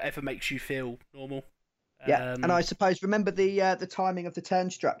 Do whatever makes you feel normal. Yeah, and I suppose remember the timing of the turn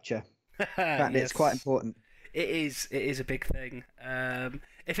structure. Apparently, it's quite important. It is a big thing.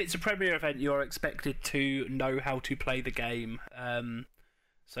 If it's a premier event, you're expected to know how to play the game.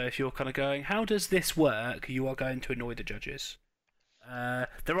 So if you're kind of going, how does this work? You are going to annoy the judges.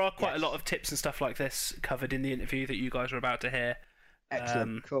 There are quite a lot of tips and stuff like this covered in the interview that you guys are about to hear.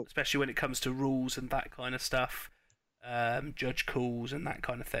 Excellent, cool. Especially when it comes to rules and that kind of stuff, judge calls and that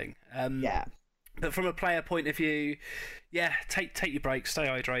kind of thing. But from a player point of view, yeah, take your breaks, stay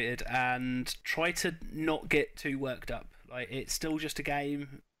hydrated, and try to not get too worked up. Like, it's still just a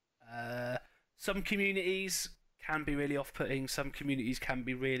game. Some communities can be really off-putting. Some communities can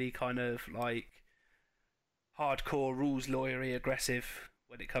be really kind of like hardcore rules lawyery aggressive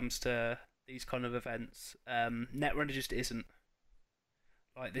when it comes to these kind of events. Netrunner just isn't.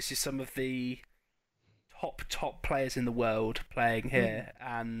 Like, this is some of the top players in the world playing here,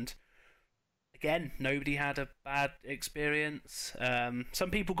 and again, nobody had a bad experience.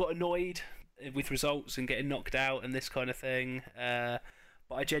 Some people got annoyed with results and getting knocked out and this kind of thing,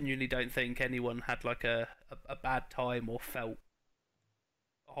 but I genuinely don't think anyone had like a bad time or felt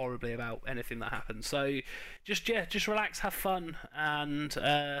horribly about anything that happened. So just relax, have fun, and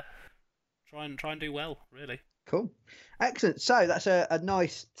try and do well, really. Cool. Excellent. So that's a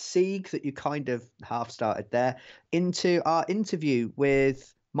nice segue that you kind of half started there into our interview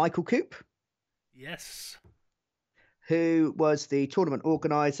with Michael Coop. Yes. Who was the tournament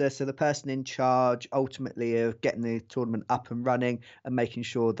organizer, so the person in charge ultimately of getting the tournament up and running and making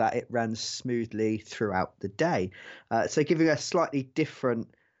sure that it runs smoothly throughout the day. So giving a slightly different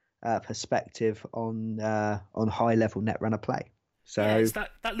perspective on high level Netrunner play. So yeah, it's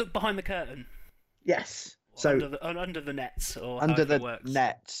that look behind the curtain. Yes. Or So under the nets, or under the it works.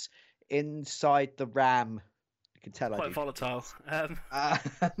 nets, inside the RAM. You can tell. Quite volatile.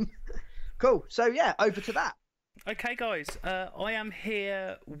 Cool. So yeah, over to that. Okay, guys. I am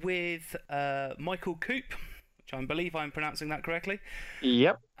here with Michael Coop, which I believe I'm pronouncing that correctly.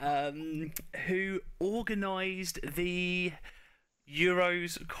 Yep. Who organised the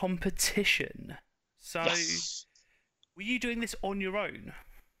Euros competition. So, Yes. were you doing this on your own?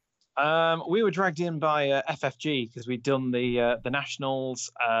 We were dragged in by FFG because we'd done the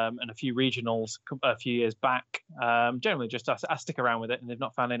nationals and a few regionals a few years back. Generally, just I stick around with it, and they've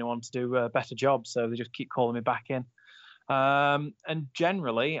not found anyone to do a better job, so they just keep calling me back in. And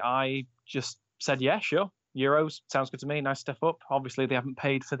generally, I just said, yeah, sure. Euros sounds good to me. Nice step up. Obviously, they haven't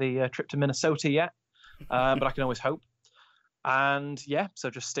paid for the trip to Minnesota yet, but I can always hope. And yeah,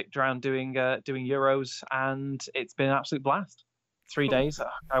 so just sticked around doing Euros, and it's been an absolute blast. 3 days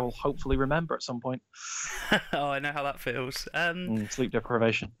I will hopefully remember at some point. Oh, I know how that feels. Sleep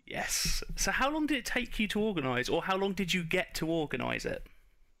deprivation. Yes. So how long did it take you to organise, or how long did you get to organise it?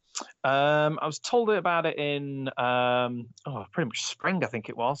 I was told about it in pretty much spring, I think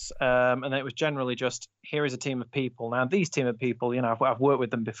it was, and it was generally just, here is a team of people. Now these team of people, I've worked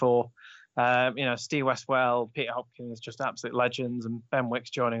with them before. Steve Westwell, Peter Hopkins, just absolute legends, and Ben Wicks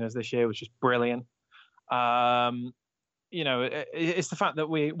joining us this year was just brilliant. It's the fact that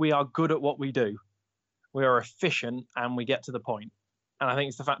we are good at what we do. We are efficient and we get to the point. And I think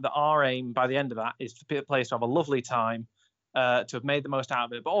it's the fact that our aim by the end of that is for the players to have a lovely time, to have made the most out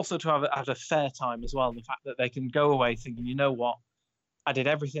of it, but also to have a fair time as well. The fact that they can go away thinking, you know what, I did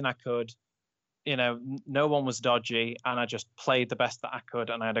everything I could. No one was dodgy, and I just played the best that I could,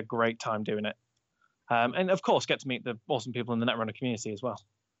 and I had a great time doing it. And of course, get to meet the awesome people in the Netrunner community as well.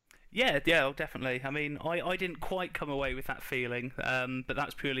 Yeah, definitely. I mean, I didn't quite come away with that feeling, but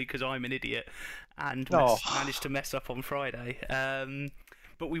that's purely because I'm an idiot and managed to mess up on Friday.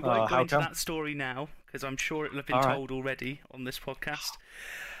 But we won't go into that story now, because I'm sure it'll have been told already on this podcast.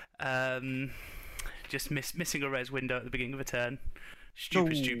 Just missing a res window at the beginning of a turn.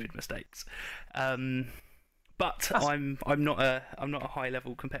 Stupid mistakes. But I'm not a high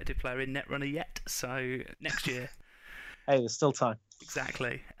level competitive player in Netrunner yet, so next year. Hey, there's still time.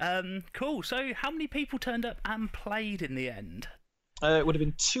 Exactly. Cool. So, how many people turned up and played in the end? It would have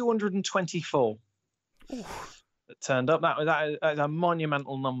been 224 that turned up. That is a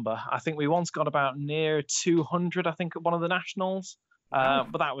monumental number. I think we once got about near 200. I think at one of the nationals,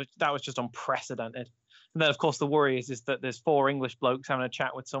 but that was just unprecedented. And then, of course, the worry is that there's 4 English blokes having a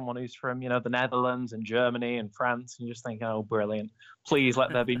chat with someone who's from, the Netherlands and Germany and France, and just thinking, oh, brilliant! Please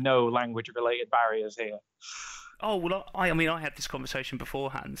let there be no language-related barriers here. Oh, well, I had this conversation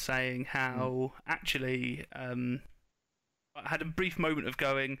beforehand saying how actually I had a brief moment of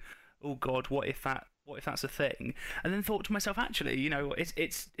going, oh God, what if that's a thing? And then thought to myself, actually,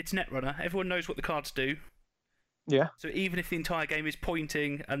 it's Netrunner. Everyone knows what the cards do. Yeah. So even if the entire game is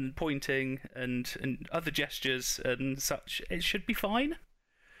pointing and other gestures and such, it should be fine.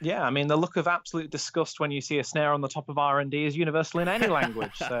 Yeah, I mean, the look of absolute disgust when you see a snare on the top of R&D is universal in any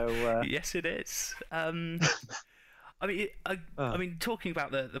language. So yes, it is. I mean, talking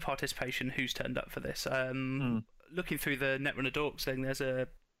about the participation, who's turned up for this? Looking through the Netrunner Dorks thing, there's a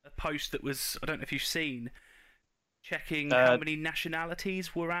post that was, I don't know if you've seen, checking how many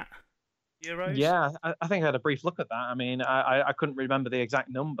nationalities were at Euros. Yeah, I think I had a brief look at that. I mean, I couldn't remember the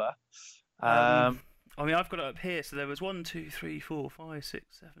exact number, I mean, I've got it up here. So there was 1, 2, 3, 4, 5, 6,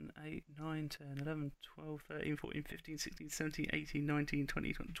 7, 8, 9, 10, 11, 12, 13, 14, 15, 16, 17, 18, 19,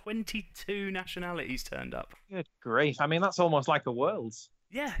 20, 22 nationalities turned up. Good grief! I mean, that's almost like a Worlds.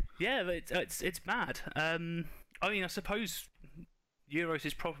 Yeah, it's mad. I mean, I suppose Euros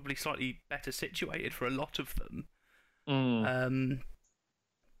is probably slightly better situated for a lot of them.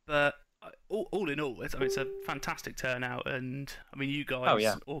 But all in all, it's a fantastic turnout, and I mean, you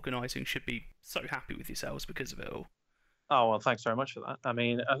guys organising should be so happy with yourselves because of it all. Oh well, thanks very much for that. I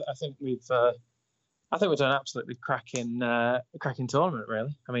mean, I think we've done an absolutely cracking tournament,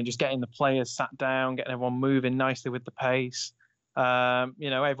 really. I mean, just getting the players sat down, getting everyone moving nicely with the pace.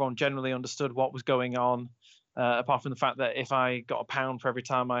 Everyone generally understood what was going on. Apart from the fact that if I got £1 for every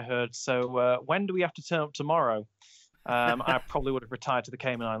time I heard, so when do we have to turn up tomorrow? I probably would have retired to the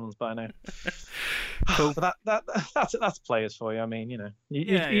Cayman Islands by now. Cool. But that's players for you. I mean,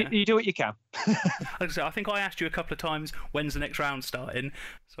 you do what you can. Like I said, I think I asked you a couple of times when's the next round starting,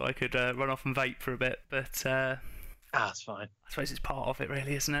 so I could run off and vape for a bit. But that's fine. I suppose it's part of it,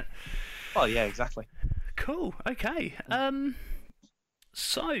 really, isn't it? Well, yeah, exactly. Cool. Okay.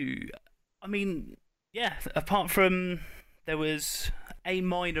 So, I mean, yeah. Apart from there was a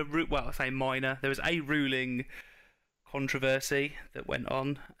minor, there was a ruling controversy that went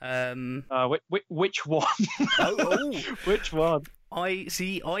on. Which one? Which one? I've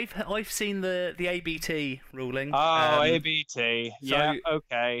seen the ABT ruling. ABT. Yeah.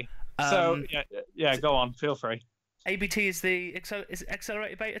 Okay. So yeah. Go on. Feel free. ABT is the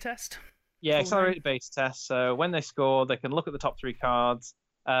accelerated beta test. Yeah, accelerated beta test. So when they score, they can look at the top 3 cards.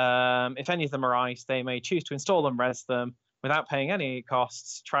 If any of them are ice, they may choose to install them, res them without paying any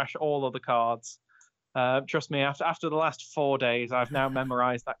costs. Trash all other cards. Trust me, after the last 4 days, I've now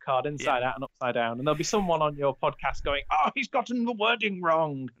memorized that card inside out and upside down. And there'll be someone on your podcast going, "Oh, he's gotten the wording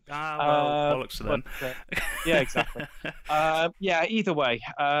wrong." Bollocks to them. Yeah, exactly. Either way.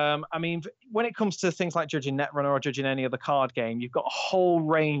 I mean, when it comes to things like judging Netrunner or judging any other card game, you've got a whole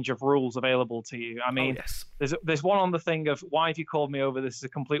range of rules available to you. I mean, there's one on the thing of, why have you called me over? This is a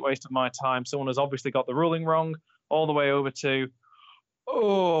complete waste of my time. Someone has obviously got the ruling wrong, all the way over to,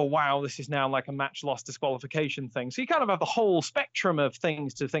 oh, wow, this is now like a match loss disqualification thing. So you kind of have the whole spectrum of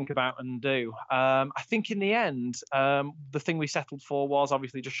things to think about and do. I think in the end, the thing we settled for was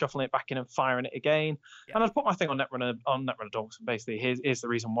obviously just shuffling it back in and firing it again. Yeah. And I've put my thing on Netrunner Dogs. Basically, here's the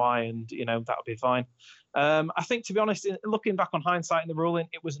reason why, and that'll be fine. I think, to be honest, looking back on hindsight in the ruling,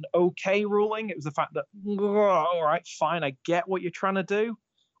 it was an okay ruling. It was the fact that, all right, fine, I get what you're trying to do.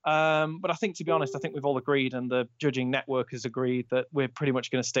 But I think, to be honest, I think we've all agreed, and the judging network has agreed, that we're pretty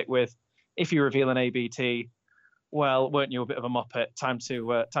much going to stick with, if you reveal an ABT, well, weren't you a bit of a muppet? Time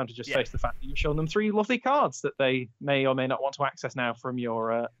to just face the fact that you've shown them 3 lovely cards that they may or may not want to access now from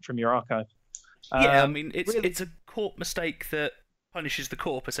your archive. I mean, it's a corp mistake that punishes the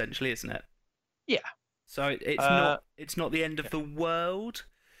corp, essentially, isn't it? Yeah. So it's not the end of the world.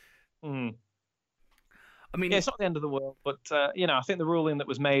 I mean, it's not the end of the world, but I think the ruling that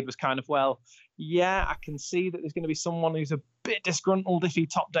was made was kind of, I can see that there's going to be someone who's a bit disgruntled if he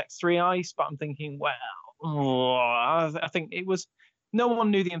top decks 3 ice, but I'm thinking, I think it was, no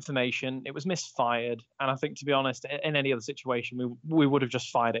one knew the information, it was misfired, and I think, to be honest, in any other situation, we would have just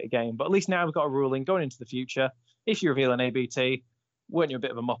fired it again. But at least now we've got a ruling going into the future. If you reveal an ABT, weren't you a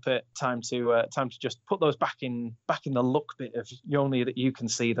bit of a muppet? Time to just put those back in the look bit of only that you can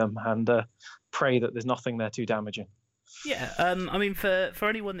see them, and pray that there's nothing there too damaging. Yeah, I mean, for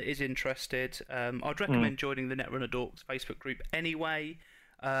anyone that is interested, I'd recommend joining the Netrunner Dorks Facebook group anyway.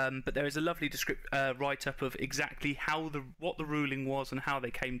 But there is a lovely write-up of exactly what the ruling was and how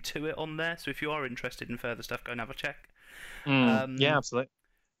they came to it on there. So if you are interested in further stuff, go and have a check. Yeah, absolutely.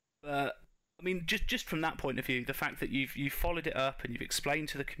 I mean, just from that point of view, the fact that you've followed it up and you've explained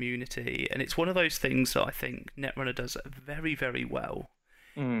to the community, and it's one of those things that I think Netrunner does very, very well.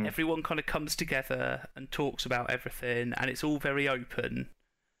 Everyone kind of comes together and talks about everything, and it's all very open.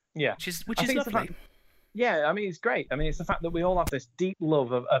 Yeah, which is lovely. Yeah, I mean, it's great. I mean, it's the fact that we all have this deep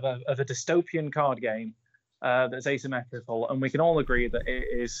love of a dystopian card game that's asymmetrical, and we can all agree that it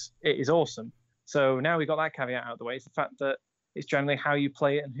is awesome. So now we've got that caveat out of the way. It's the fact that it's generally how you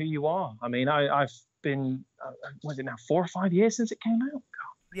play it and who you are. I mean, I've been, was it now 4 or 5 years since it came out? God.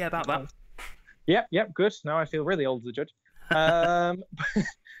 Yeah, about that. Yep, good. Now I feel really old as a judge.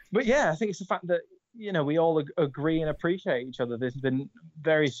 But yeah, I think it's the fact that, we all agree and appreciate each other. There's been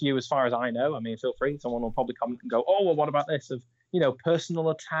very few, as far as I know. I mean, feel free. Someone will probably comment and go, "Oh, well, what about this?" Of, personal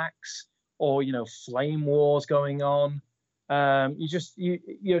attacks or, flame wars going on. You're just, we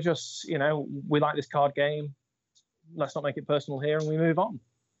like this card game. Let's not make it personal here, and we move on.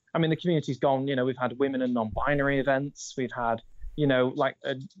 I mean, the community's gone. We've had women and non-binary events. We've had, like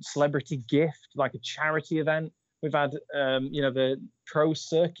a celebrity gift, like a charity event. We've had, the pro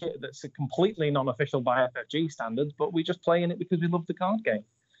circuit that's a completely non-official by FFG standards, but we just play in it because we love the card game.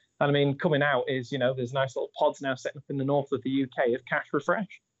 And I mean, coming out is, there's nice little pods now setting up in the north of the UK of Cash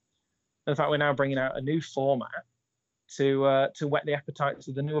Refresh. In fact, we're now bringing out a new format to whet the appetites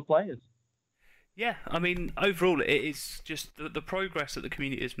of the newer players. Yeah, I mean, overall, it is just the progress that the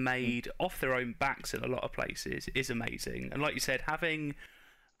community has made off their own backs in a lot of places is amazing. And like you said, having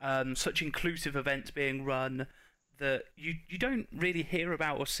such inclusive events being run that you don't really hear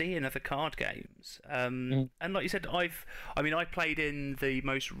about or see in other card games. And like you said, I played in the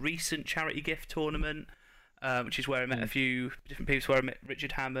most recent charity gift tournament, which is where I met a few different people. So where I met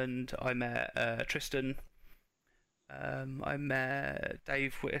Richard Hammond, I met Tristan, I met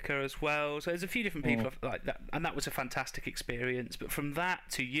Dave Whitaker as well. So there's a few different people like that, and that was a fantastic experience. But from that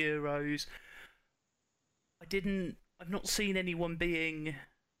to Euros, I've not seen anyone being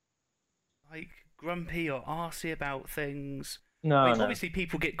like grumpy or arsey about things. No. Obviously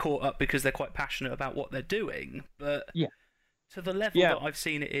people get caught up because they're quite passionate about what they're doing, but to the level that I've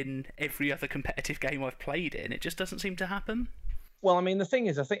seen it in every other competitive game I've played in, it just doesn't seem to happen. Well, I mean, the thing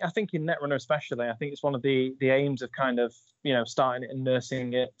is, I think in Netrunner especially, I think it's one of the aims of kind of, starting it and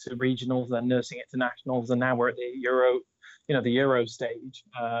nursing it to regionals, then nursing it to nationals, and now we're at the the Euro stage.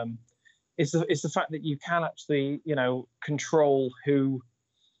 Is the fact that you can actually, control who.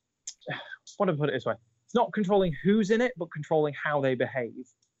 What do I put it this way? It's not controlling who's in it, but controlling how they behave.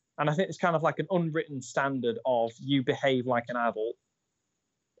 And I think it's kind of like an unwritten standard of you behave like an adult.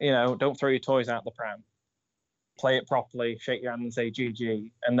 Don't throw your toys out the pram. Play it properly, shake your hand and say GG.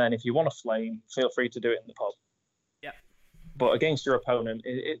 And then if you want to flame, feel free to do it in the pub. Yeah. But against your opponent,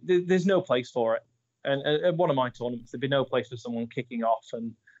 there's no place for it. And at one of my tournaments, there'd be no place for someone kicking off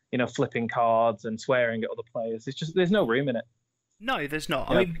and, flipping cards and swearing at other players. It's just, there's no room in it. No, there's not.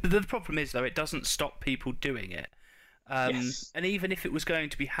 I mean, the problem is, though, it doesn't stop people doing it. Yes. And even if it was going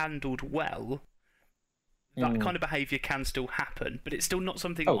to be handled well, that kind of behaviour can still happen, but it's still not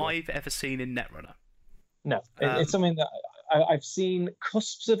something I've ever seen in Netrunner. No, it's something that I've seen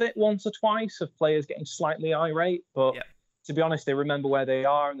cusps of it once or twice, of players getting slightly irate, but to be honest, they remember where they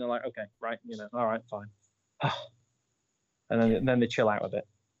are and they're like, okay, right, all right, fine. And then they chill out a bit,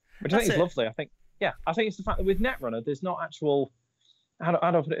 which I think is lovely. I think it's the fact that with Netrunner, there's not actual... How do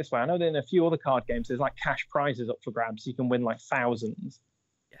I put it this way? I know that in a few other card games, there's like cash prizes up for grabs. You can win like thousands.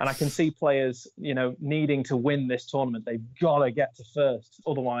 Yes. And I can see players, needing to win this tournament. They've got to get to first.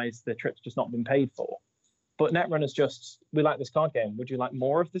 Otherwise, the trip's just not been paid for. But Netrunner's just, we like this card game. Would you like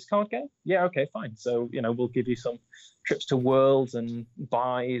more of this card game? Yeah, okay, fine. So, we'll give you some trips to Worlds and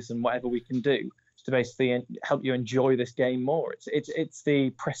buys and whatever we can do to basically help you enjoy this game more. It's the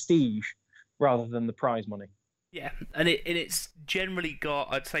prestige rather than the prize money. Yeah, and it's generally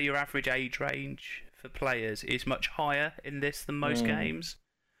got, I'd say your average age range for players is much higher in this than most games,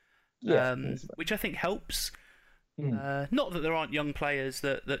 which I think helps. Not that there aren't young players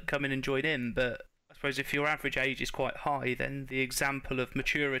that come in and join in, but I suppose if your average age is quite high, then the example of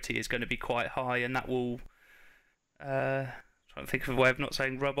maturity is going to be quite high, and that will... trying to think of a way of not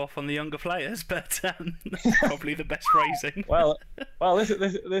saying rub off on the younger players, but that's probably the best phrasing. Well,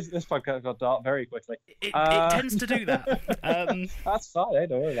 this podcast got dark very quickly. It tends to do that. That's fine.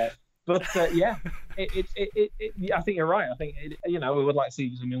 Don't worry about it. But I think you're right. I think we would like to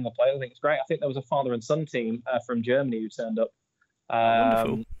see some younger players. I think it's great. I think there was a father and son team from Germany who turned up,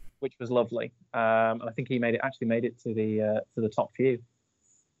 wonderful, which was lovely. And I think he made it to the top few.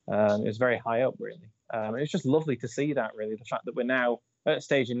 It was very high up, really. It's just lovely to see that, really, the fact that we're now at a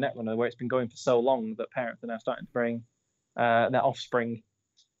stage in Netrunner where it's been going for so long that parents are now starting to bring their offspring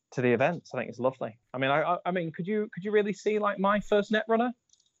to the events. I think it's lovely. I mean, could you really see like my first Netrunner?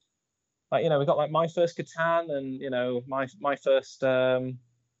 Like, we've got like my first Catan and my first I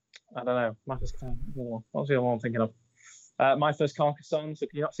don't know, my first Catan. What was the other one I'm thinking of? My first Carcassonne. So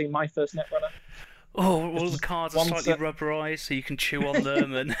can you not see my first Netrunner? Oh, all the cards are slightly rubberized, so you can chew on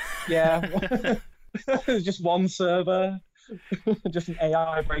them and yeah. There's just one server, just an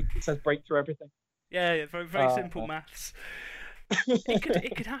AI break. It says break through everything. Yeah, very very simple maths.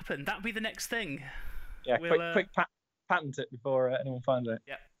 It could happen. That'd be the next thing. Yeah, quick patent it before anyone finds it.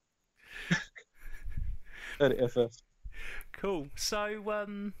 Yeah. Heard it here first. Cool. So,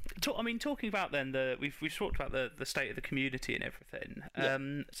 talking about then we've talked about the state of the community and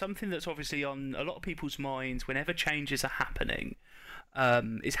everything. Something that's obviously on a lot of people's minds whenever changes are happening,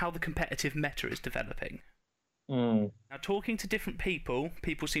 is how the competitive meta is developing. Now, talking to different people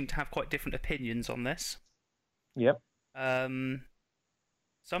seem to have quite different opinions on this. Yep.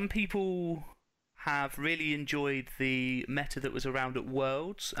 Some people have really enjoyed the meta that was around at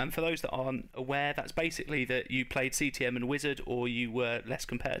Worlds, and for those that aren't aware, that's basically that you played CTM and Wizard, or you were less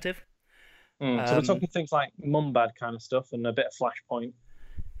competitive. So we're talking things like Mumbad kind of stuff and a bit of Flashpoint.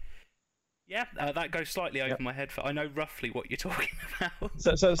 Yeah, that goes slightly over my head. I know roughly what you're talking about.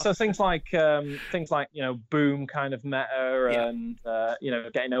 So things like Boom kind of meta, and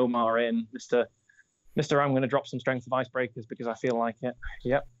getting Omar in, Mister. I'm going to drop some Strength of Icebreakers because I feel like it.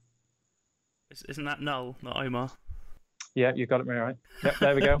 Yep. Isn't that Null, not Omar? Yeah, you got it right. Yep,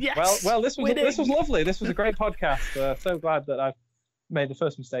 there we go. Yes! Well, this was lovely. This was a great podcast. So glad that I've made the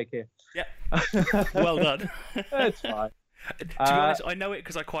first mistake here. Yeah. Well done. It's fine. To be honest, I know it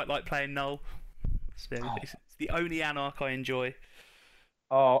because I quite like playing Null. It's the only Anarch I enjoy.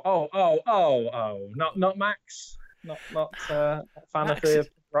 Oh! Not Max. Not fan of the.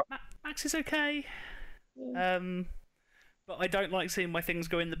 Max is okay. But I don't like seeing my things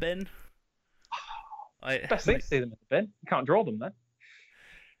go in the bin. Best thing to see them in the bin. You can't draw them then.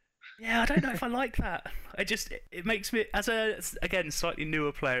 Yeah, I don't know if I like that. It makes me, as a slightly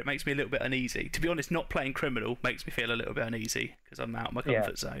newer player, it makes me a little bit uneasy. To be honest, not playing Criminal makes me feel a little bit uneasy because I'm out of my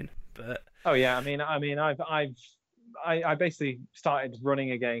comfort zone. But I basically started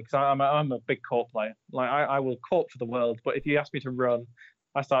running again because I'm a big court player. Like I will court for the world, but if you ask me to run,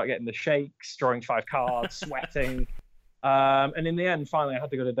 I start getting the shakes, drawing 5 cards, sweating. And in the end, finally, I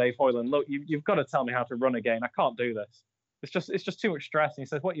had to go to Dave Hoyland. Look, you've got to tell me how to run again. I can't do this. It's just too much stress. And he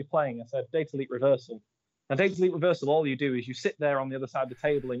says, "What are you playing?" I said, "Data Elite Reversal." And Data Elite Reversal, all you do is you sit there on the other side of the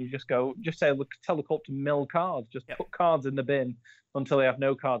table and you just say, "Look, tell the corp to mill cards. Just put cards in the bin until they have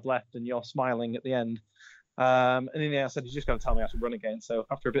no cards left, and you're smiling at the end." And in the end, I said, "You just got to tell me how to run again." So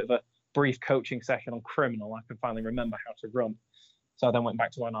after a bit of a brief coaching session on Criminal, I could finally remember how to run. So I then went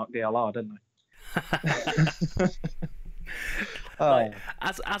back to Anarch DLR, didn't I?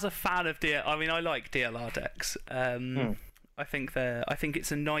 As a fan of I like DLR decks. I think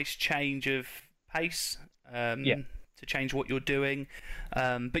it's a nice change of pace. To change what you're doing,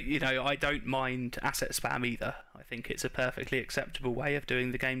 but I don't mind asset spam either. I think it's a perfectly acceptable way of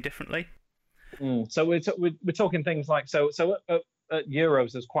doing the game differently. So we're talking things like at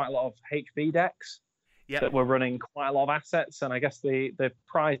Euros there's quite a lot of HB decks that were running quite a lot of assets, and I guess the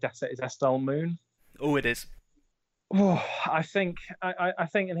prized asset is Estelle Moon. Oh, it is. Oh, I think,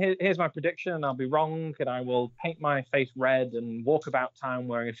 and here's my prediction, and I'll be wrong, and I will paint my face red and walk about town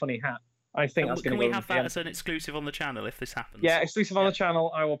wearing a funny hat. I think that's going to go. Can we have that as an exclusive on the channel if this happens? Yeah, exclusive on the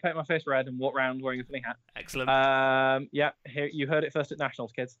channel. I will paint my face red and walk around wearing a funny hat. Excellent. Here you heard it first at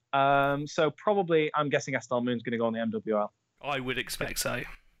Nationals, kids. So probably, I'm guessing Estelle Moon's going to go on the MWL. I would expect so.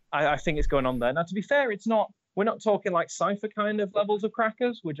 I think it's going on there. Now, to be fair, we're not talking like Cypher kind of levels of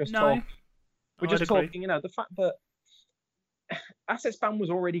crackers. We're just talking, the fact that asset spam was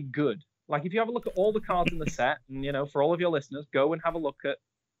already good. Like, if you have a look at all the cards in the set, and, for all of your listeners, go and have a look at,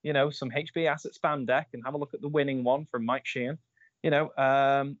 some HB asset spam deck and have a look at the winning one from Mike Sheehan.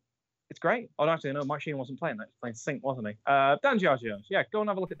 It's great. Oh, actually, no, Mike Sheehan wasn't playing that. He was playing Sync, wasn't he? Dan Giorgio's. Yeah, go and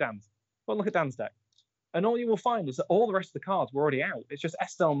have a look at Dan's. Go and look at Dan's deck. And all you will find is that all the rest of the cards were already out. It's just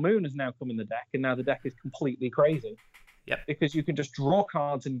Estelle Moon has now come in the deck, and now the deck is completely crazy. Yep. Because you can just draw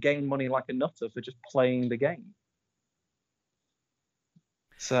cards and gain money like a nutter for just playing the game.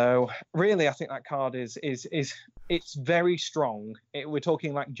 So really, I think that card is it's very strong. We're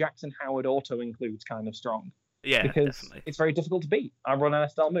talking like Jackson Howard auto includes kind of strong. Yeah, because definitely. It's very difficult to beat. I run an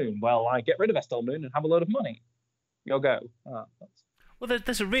Estelle Moon. Well, I get rid of Estelle Moon and have a load of money. You'll go. Well,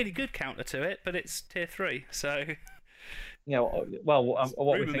 there's a really good counter to it, but it's tier 3, so.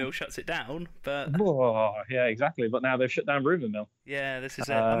 Rumour Mill shuts it down, but. Oh, yeah, exactly. But now they've shut down Rumour Mill. Yeah, this is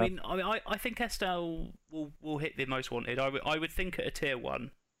it. I think Estelle will hit the most wanted. I would think at a tier 1.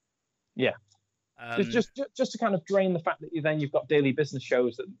 Yeah. Just to kind of drain the fact that you've got daily business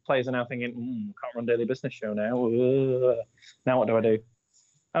shows that players are now thinking, can't run daily business show now. Now what do I do?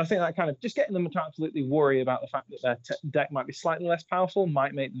 And I think that kind of just getting them to absolutely worry about the fact that their deck might be slightly less powerful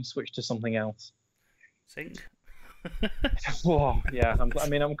might make them switch to something else. Sync. Whoa, yeah. I'm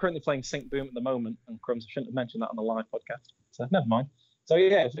currently playing Sync Boom at the moment, and Crumbs, I shouldn't have mentioned that on the live podcast. So never mind. So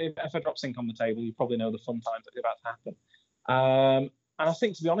yeah, if I drop Sync on the table, you probably know the fun times that are about to happen. And I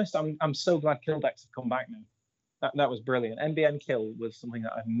think, to be honest, I'm so glad kill decks have come back now. That was brilliant. NBN kill was something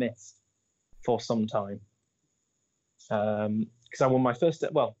that I've missed for some time. Because I won my first,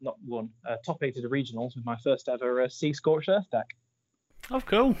 top 8 at the regionals with my first ever Sea Scorched Earth deck. Oh,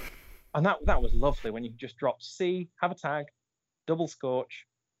 cool. And that was lovely when you just drop Sea, have a tag, double Scorch.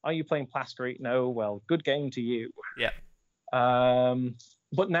 Are you playing Plaskreet? No. Well, good game to you. Yeah.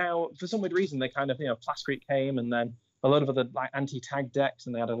 But now, for some weird reason, they kind of, Plaskreet came, and then a lot of other like anti-tag decks,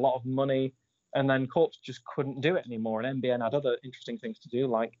 and they had a lot of money. And then Corps just couldn't do it anymore, and NBN had other interesting things to do,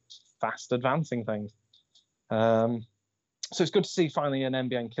 like fast advancing things. So it's good to see finally an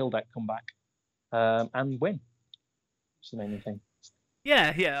NBN kill deck come back and win. It's the main thing.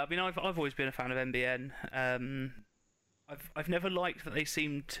 Yeah. I mean, I've always been a fan of NBN. I've never liked that they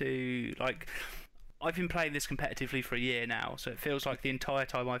seem to like. I've been playing this competitively for a year now, so it feels like the entire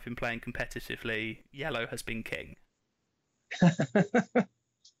time I've been playing competitively, yellow has been king.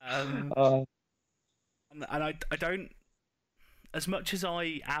 And I don't, as much as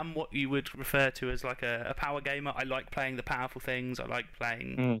I am what you would refer to as like a power gamer, I like playing the powerful things. I like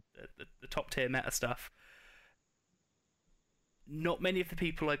playing the top tier meta stuff. Not many of the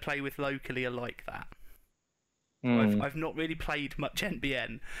people I play with locally are like that. I've not really played much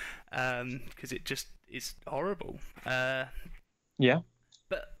NBN because it just is horrible. Yeah.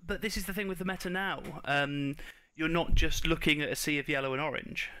 But this is the thing with the meta now. You're not just looking at a sea of yellow and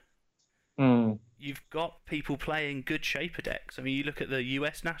orange. You've got people playing good shaper decks. I mean, you look at the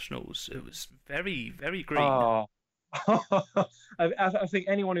US Nationals; it was very, very green. Oh. I think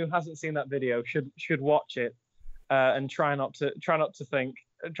anyone who hasn't seen that video should watch it and try not to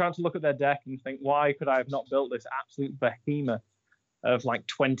look at their deck and think, why could I have not built this absolute behemoth of like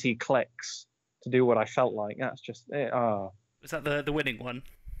 20 clicks to do what I felt like? That's just it. Oh. Was that the winning one?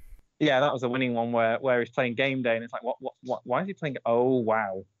 Yeah, that was the winning one where he's playing game day, and it's like, what? Why is he playing? Oh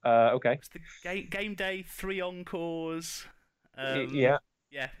wow. Okay. It's the game day 3 encores. Yeah.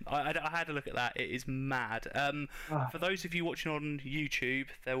 Yeah, I had a look at that. It is mad. For those of you watching on YouTube,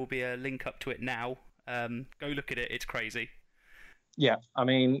 there will be a link up to it now. Go look at it. It's crazy. Yeah, I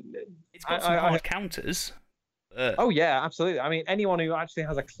mean, it's got some hard counters. Oh yeah, absolutely. I mean, anyone who actually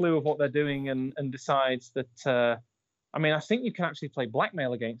has a clue of what they're doing and decides that. I mean, I think you can actually play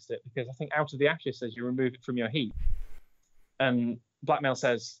blackmail against it, because I think Out of the Ashes says you remove it from your heap, and blackmail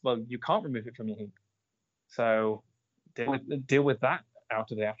says, well, you can't remove it from your heap. So deal with that,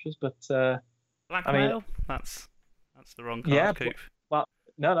 Out of the Ashes. But blackmail? I mean, that's the wrong card. Yeah. Coop. Well,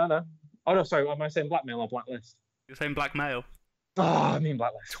 no. Oh no, sorry. Am I saying blackmail or blacklist? You're saying blackmail. Oh, I mean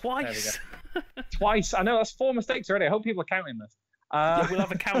blacklist. Twice. There we go. Twice. I know that's 4 mistakes already. I hope people are counting this. Yeah, we'll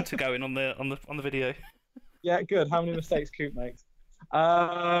have a counter going on the video. Yeah, good. How many mistakes Coop makes?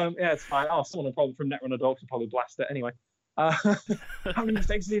 Yeah, it's fine. Oh, someone will probably from Netrunner Dogs will probably blast it anyway. How many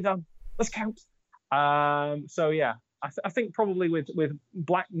mistakes has he done? Let's count. So yeah, I think probably with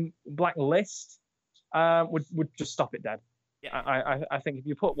blacklist would just stop it dead. Yeah. I think if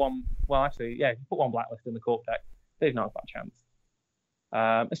you put one, well, actually, yeah, if you put one blacklist in the Corp deck, they've not got a chance.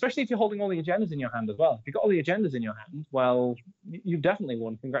 Especially if you're holding all the agendas in your hand as well. If you've got all the agendas in your hand, well, you've definitely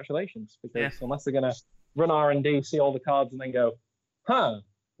won. Congratulations, because unless they're gonna run R&D, see all the cards, and then go,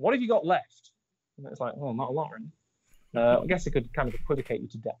 what have you got left? And it's like, well, not a lot, really. I guess it could kind of equivocate you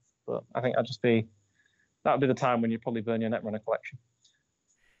to death, but I think that would be the time when you probably burn your Netrunner collection.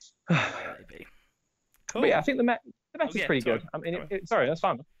 Maybe. Cool. But yeah, I think the meta is pretty good. I mean, sorry, that's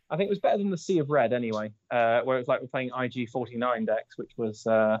fine. I think it was better than the Sea of Red anyway, where it was like we're playing IG-49 decks, which was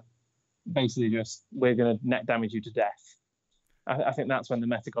basically just, we're going to net damage you to death. I think that's when the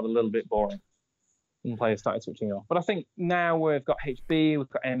meta got a little bit boring and players started switching off. But I think now we've got HB, we've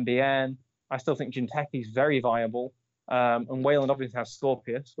got NBN. I still think Jinteki is very viable. And Wayland obviously has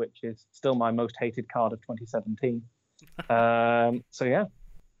Scorpius, which is still my most hated card of 2017. So yeah.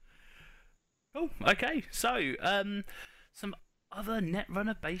 Cool. Okay. So some other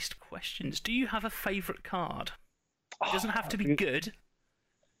Netrunner based questions. Do you have a favourite card? It doesn't have to be good.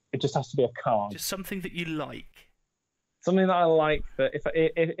 It just has to be a card. Just something that you like. Something that I like. That if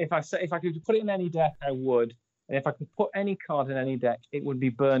I could put it in any deck, I would. And if I could put any card in any deck, it would be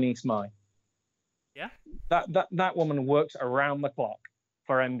Bernice Mai. Yeah. That woman works around the clock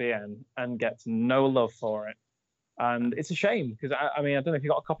for NBN and gets no love for it. And it's a shame, because I mean, I don't know if you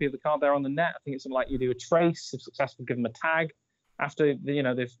got a copy of the card there on the net. I think it's something like you do a trace, if successful, give them a tag. After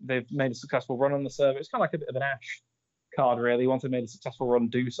they've made a successful run on the server, it's kind of like a bit of an Ash card, really. Once they've made a successful run,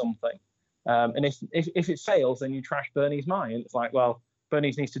 do something. And if it fails, then you trash Bernice Mai. And it's like, well,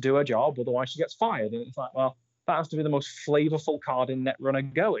 Bernice needs to do her job, otherwise she gets fired. And it's like, well, that has to be the most flavorful card in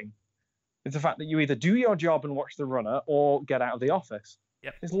Netrunner going. It's the fact that you either do your job and watch the runner, or get out of the office.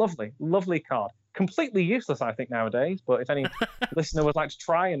 Yep. It's lovely card. Completely useless, I think, nowadays. But if any listener would like to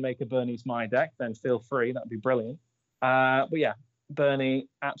try and make a Bernice Mai deck, then feel free. That'd be brilliant. But yeah, Bernie,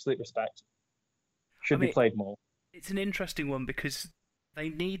 absolute respect. Should be played more. It's an interesting one because they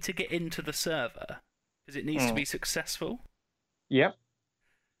need to get into the server because it needs to be successful. Yep.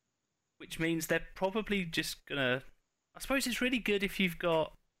 Which means they're probably just gonna. I suppose it's really good if you've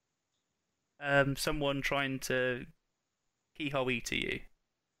got someone trying to hee-haw-ee to you.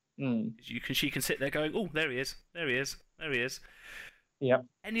 Mm. She can sit there going, oh, there he is, there he is, there he is. Yep.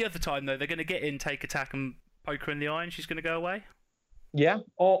 Any other time, though, they're going to get in, take attack, and poke her in the eye, and she's going to go away? Yeah,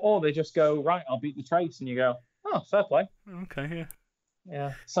 or they just go, right, I'll beat the trace, and you go, oh, fair play. Okay, yeah.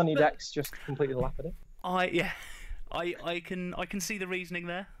 Yeah, Sunny Dex just completely laugh at it. I can see the reasoning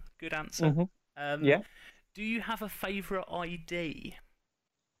there. Good answer. Mm-hmm. Yeah. Do you have a favourite ID?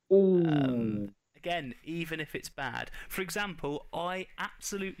 Ooh. Again, even if it's bad. For example, I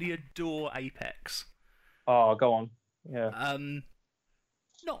absolutely adore Apex. Oh, go on. Yeah.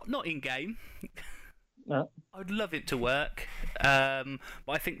 Not in game. No. I'd love it to work. But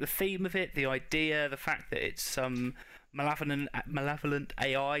I think the theme of it, the idea, the fact that it's some malevolent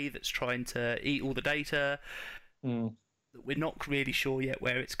AI that's trying to eat all the data, that we're not really sure yet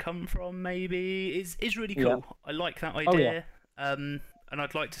where it's come from, maybe, is really cool. Yeah. I like that idea. Oh, yeah. And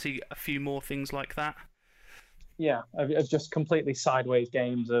I'd like to see a few more things like that. Yeah, of just completely sideways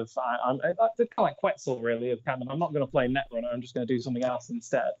games of I'm kind of like Quetzal, really. Of kind of, I'm not going to play Netrunner. I'm just going to do something else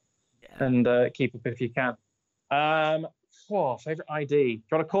instead, and keep up if you can. Favorite ID. Do you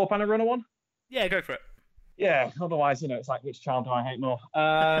want a Corp and a Runner one? Yeah, go for it. Yeah. Otherwise, it's like, which child do I hate more?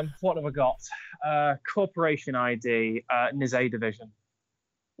 What have I got? Corporation ID. Nizé Division.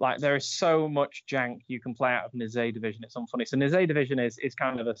 Like, there is so much jank you can play out of Nizé Division. It's unfunny. So Nizé Division is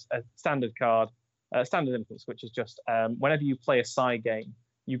kind of a standard card, standard influence, which is just whenever you play a side game,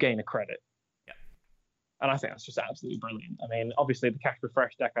 you gain a credit. Yeah. And I think that's just absolutely brilliant. I mean, obviously the Cash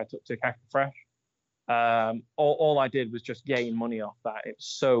Refresh deck I took to Cash Refresh, all I did was just gain money off that. It was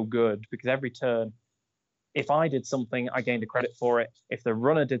so good because every turn, if I did something, I gained a credit for it. If the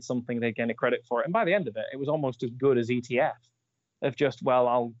runner did something, they gained a credit for it. And by the end of it, it was almost as good as ETF. Of just, well,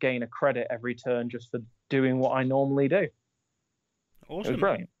 I'll gain a credit every turn just for doing what I normally do. Awesome. It was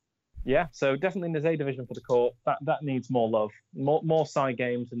brilliant. Yeah, so definitely Nizé Division for the Corp. That needs more love. More side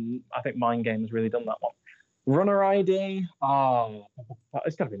games, and I think Mind Game has really done that one. Runner ID,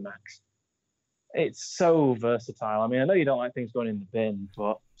 it's got to be Max. It's so versatile. I mean, I know you don't like things going in the bin,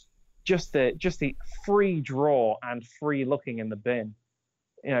 but just the free draw and free looking in the bin.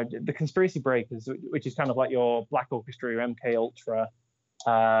 The Conspiracy Breakers, which is kind of like your Black Orchestra, your MK Ultra,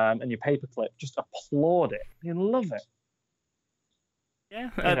 and your Paperclip, just applaud it. You love it.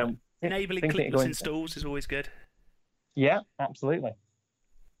 Yeah, enabling clipless installs is always good. Yeah, absolutely.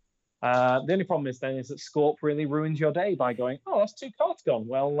 The only problem is that Scorp really ruins your day by going, oh, that's 2 cards gone.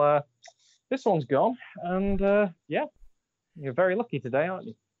 Well, this one's gone, and you're very lucky today, aren't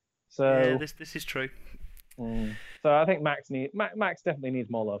you? So yeah, this is true. So I think Max definitely needs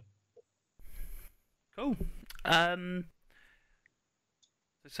more love. Cool.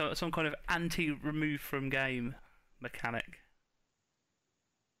 So some kind of anti-remove from game mechanic.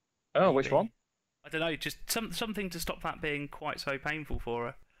 Oh, which one? I don't know. Just something to stop that being quite so painful for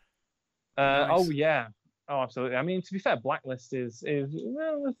her. Nice. Oh yeah. Oh, absolutely. I mean, to be fair, Blacklist is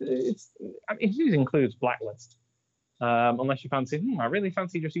well, it usually includes Blacklist. Unless you fancy, I really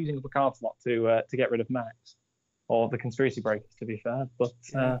fancy just using up a card slot to get rid of Max or the Conspiracy Breakers, to be fair. But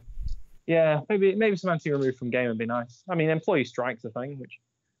maybe some anti-remove from game would be nice. I mean, Employee Strike's a thing, which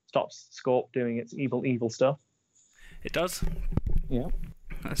stops Scorp doing its evil stuff. It does. Yeah.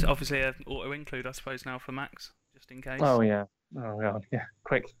 That's obviously an auto include, I suppose, now for Max, just in case. Oh yeah. Oh god. Yeah.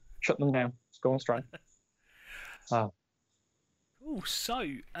 Quick, shut them down. Just go on strike. Cool. So,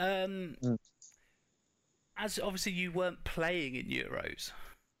 as obviously you weren't playing in Euros,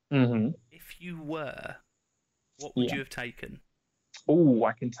 if you were, what would you have taken? Oh,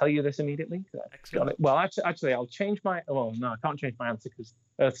 I can tell you this immediately. Excellent. Well, actually, I'll change my. Oh no, I can't change my answer because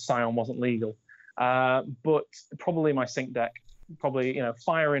Earth Scion wasn't legal. But probably my sync deck. Probably,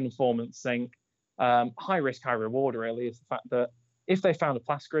 Fire Informant sync. High risk, high reward. Really, is the fact that if they found a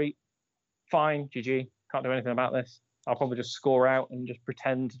Plascrete, fine, GG. Can't do anything about this. I'll probably just score out and just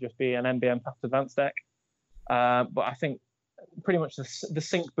pretend to just be an NBN Path Advanced deck. But I think pretty much the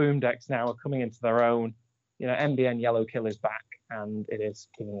sync boom decks now are coming into their own. NBN Yellow Kill is back, and it is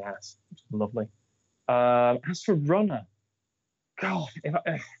kicking ass, which is lovely. As for Runner, God,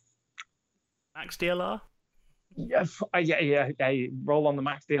 Max DLR? Yeah, roll on the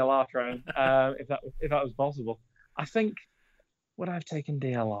Max DLR train, if that was possible. I think, would I have taken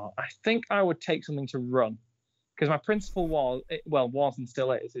DLR? I think I would take something to run, because my principle was and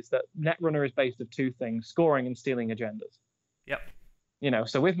still is that Netrunner is based of 2 things: scoring and stealing agendas. Yep.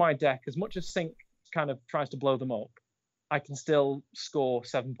 So with my deck, as much as Sync kind of tries to blow them up, I can still score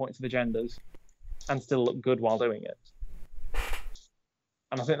 7 points of agendas and still look good while doing it.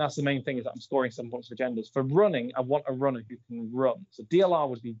 And I think that's the main thing, is that I'm scoring 7 points of agendas. For running, I want a runner who can run. So DLR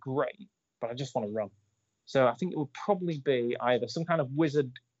would be great, but I just want to run. So I think it would probably be either some kind of wizard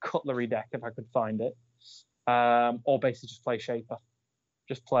cutlery deck if I could find it, or basically just play Shaper.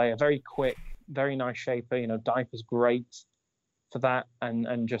 Just play a very quick, very nice Shaper. You know, Diaper's great for that,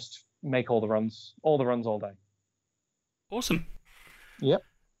 and just make all the runs all day. Awesome. Yep.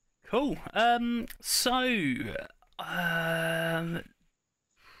 Cool.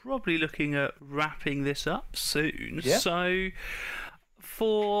 Probably looking at wrapping this up soon. Yeah. So,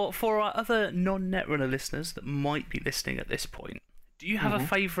 for our other non-Netrunner listeners that might be listening at this point, do you have a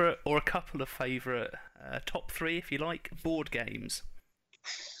favourite or a couple of favourite top 3, if you like, board games?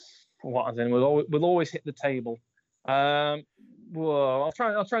 What as in we'll always hit the table. Well, I'll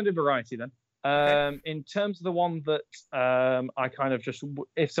try and do variety then. Okay. In terms of the one that I kind of just,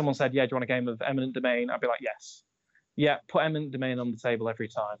 if someone said, yeah, do you want a game of Eminent Domain? I'd be like, yes. Yeah, put Eminent Domain on the table every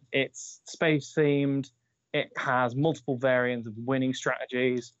time. It's space themed. It has multiple variants of winning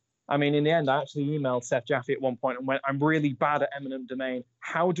strategies. I mean, in the end, I actually emailed Seth Jaffe at one point and went, I'm really bad at Eminent Domain.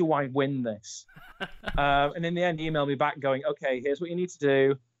 How do I win this? And in the end, he emailed me back going, okay, here's what you need to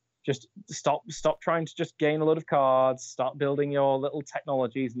do. Just stop trying to just gain a load of cards. Start building your little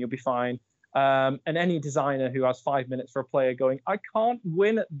technologies and you'll be fine. And any designer who has 5 minutes for a player going, I can't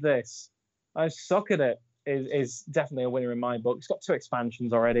win at this, I suck at it, is definitely a winner in my book. It's got 2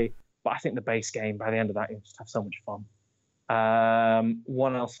 expansions already, but I think the base game, by the end of that, you'll just have so much fun.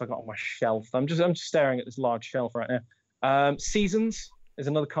 What else have I got on my shelf? I'm just staring at this large shelf right now. Seasons is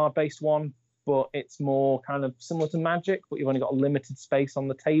another card-based one, but it's more kind of similar to Magic, but you've only got a limited space on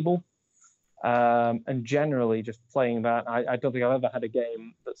the table. And generally, just playing that, I don't think I've ever had a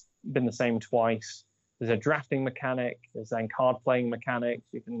game that's been the same twice. There's a drafting mechanic, there's then card-playing mechanics,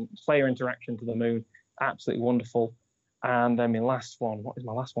 you can player interaction to the moon. Absolutely wonderful. And then my last one, what is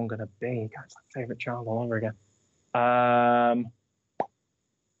my last one going to be? God, it's my favourite child all over again. I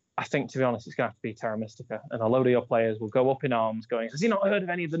think, to be honest, it's going to have to be Terra Mystica. And a load of your players will go up in arms going, has he not heard of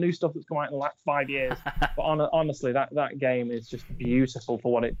any of the new stuff that's come out in the last 5 years? But honestly, that game is just beautiful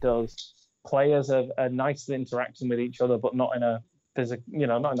for what it does. Players are nicely interacting with each other, but not in a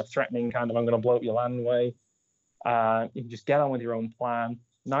not in a threatening kind of, I'm going to blow up your land way. You can just get on with your own plan.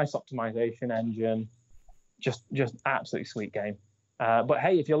 Nice optimization engine. Just absolutely sweet game. But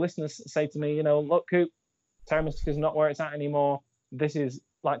hey, if your listeners say to me, look, Coop, Terra Mystica is not where it's at anymore. This is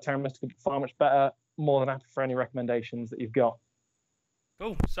like Terra Mystica, but far much better. More than happy for any recommendations that you've got.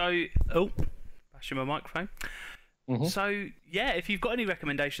 Cool. So, bashing my microphone. Mm-hmm. So, yeah, if you've got any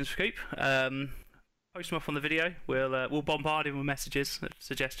recommendations for Coop, post them up on the video. We'll bombard him with messages,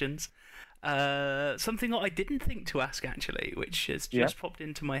 suggestions. Something that I didn't think to ask, actually, which has just popped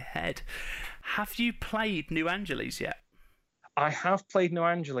into my head. Have you played New Angeles yet? I have played New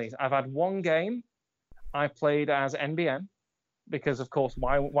Angeles. I've had one game. I played as NBN because, of course,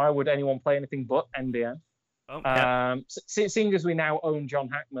 why would anyone play anything but NBN? Oh, yeah. Seeing as we now own John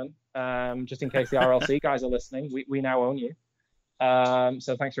Hackman, just in case the RLC guys are listening, we now own you.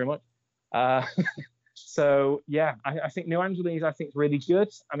 So thanks very much. So yeah, I think New Angeles I think is really good.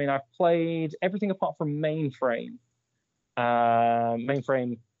 I mean, I've played everything apart from Mainframe.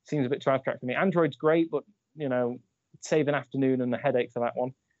 Mainframe seems a bit too abstract for me. Android's great, but save an afternoon and the headache for that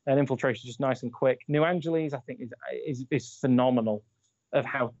one. And Infiltration is just nice and quick. New Angeles I think is phenomenal of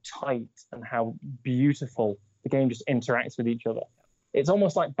how tight and how beautiful the game just interacts with each other. It's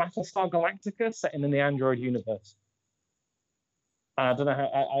almost like Battlestar Galactica set in the Android universe. I don't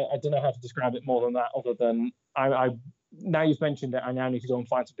know how to describe it more than that, other than I now you've mentioned it, I now need to go and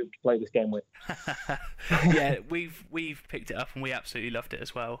find some people to play this game with. Yeah, we've picked it up and we absolutely loved it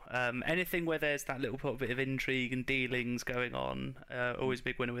as well. Anything where there's that little bit of intrigue and dealings going on, always a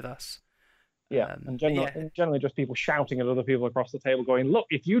big winner with us. Yeah, and generally just people shouting at other people across the table going, look,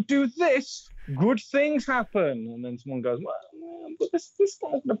 if you do this, good things happen. And then someone goes, well, but this guy's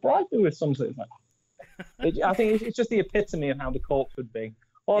going to bribe me with something. It's like, I think it's just the epitome of how the corpse would be.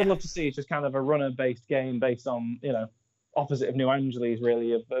 All I'd love to see is just kind of a runner-based game based on, opposite of New Angeles,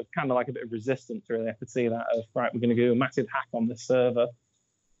 really, of kind of like a bit of resistance, really. I could see that of, right, we're going to do a massive hack on this server.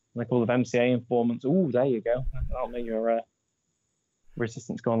 And a couple of MCA informants. Ooh, there you go. That'll make your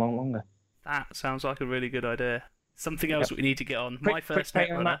resistance go along longer. That sounds like a really good idea. Something else we need to get on. My first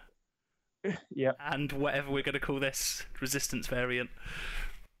Netrunner. Yeah. And whatever we're going to call this resistance variant.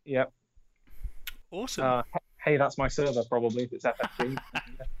 Yep. Awesome. Hey, that's my server, probably, if it's FFG.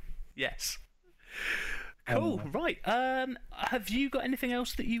 Yes. Cool. Right. Have you got anything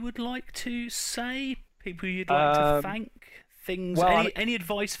else that you would like to say? People you'd like to thank? Things? Well, any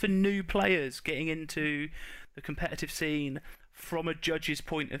advice for new players getting into the competitive scene from a judge's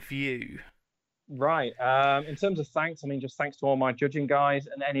point of view? Right. In terms of thanks, I mean, just thanks to all my judging guys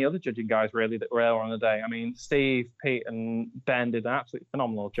and any other judging guys really that were there on the day. I mean, Steve, Pete, and Ben did an absolutely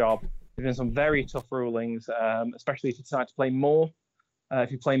phenomenal job. They've done some very tough rulings, especially if you decide to play more.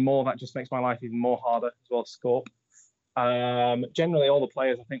 If you play more, that just makes my life even more harder as well as Scorp. Generally, all the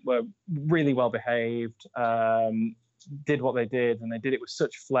players I think were really well behaved, did what they did, and they did it with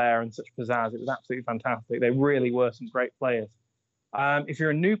such flair and such pizzazz. It was absolutely fantastic. They really were some great players. If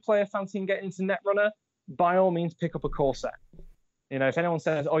you're a new player fancying getting into Netrunner, by all means, pick up a core set. You know, if anyone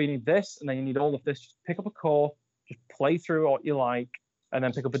says, oh, you need this, and then you need all of this, just pick up a core, just play through what you like, and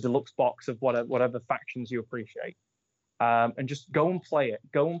then pick up a deluxe box of whatever factions you appreciate. And just go and play it.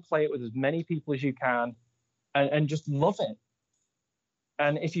 Go and play it with as many people as you can, and just love it.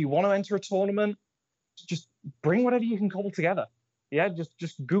 And if you want to enter a tournament, just bring whatever you can cobble together. Yeah,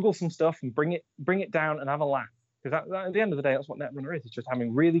 just Google some stuff and bring it down and have a laugh. Because at the end of the day, that's what Netrunner is. It's just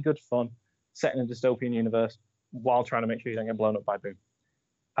having really good fun, set in a dystopian universe while trying to make sure you don't get blown up by boom.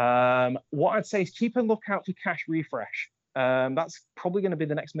 What I'd say is keep a lookout for cache refresh. That's probably going to be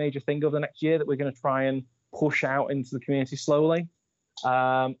the next major thing over the next year that we're going to try and push out into the community slowly.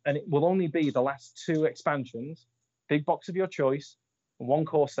 And it will only be the last 2 expansions, big box of your choice, 1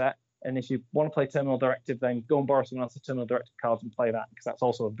 core set. And if you want to play Terminal Directive, then go and borrow someone else's Terminal Directive cards and play that, because that's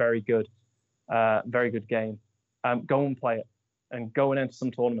also a very good game. Go and play it, and go and enter some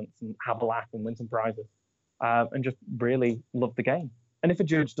tournaments and have a laugh and win some prizes, and just really love the game. And if a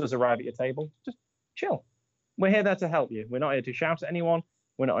judge does arrive at your table, just chill. We're here there to help you. We're not here to shout at anyone.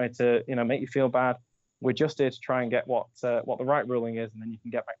 We're not here to make you feel bad. We're just here to try and get what the right ruling is, and then you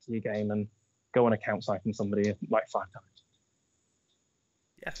can get back to your game and go and account siphon somebody like 5 times.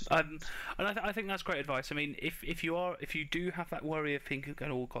 Yes, and I think that's great advice. I mean, if you do have that worry of thinking,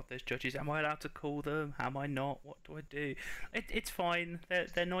 oh God, there's judges. Am I allowed to call them? Am I not? What do I do? It's fine.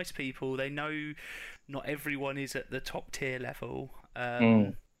 They're nice people. They know not everyone is at the top tier level.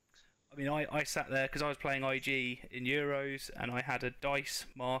 I mean, I sat there because I was playing IG in Euros, and I had a dice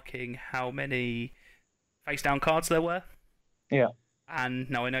marking how many face down cards there were. Yeah. And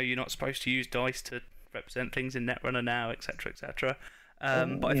now I know you're not supposed to use dice to represent things in Netrunner now, etc., etc.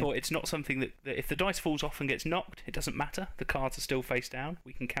 But I thought it's not something that if the dice falls off and gets knocked, it doesn't matter. The cards are still face down.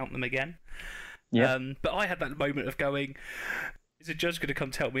 We can count them again. Yeah. But I had that moment of going, is a judge going to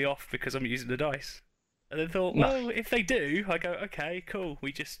come tell me off because I'm using the dice? And then thought, well, if they do, I go, okay, cool.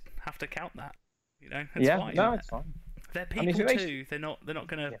 We just have to count that. You know, it's fine. No, it's fine. They're people too. They're not going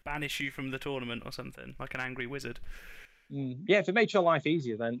to banish you from the tournament or something like an angry wizard. Yeah, if it makes your life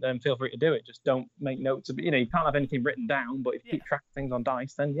easier, then feel free to do it. Just don't make notes of, you can't have anything written down, but if you keep track of things on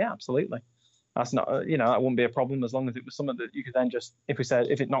dice, then yeah, absolutely. That's not, that wouldn't be a problem as long as it was something that you could then just, if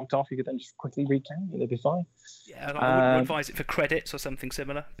it knocked off, you could then just quickly recount it. It'd be fine. Yeah, I wouldn't advise it for credits or something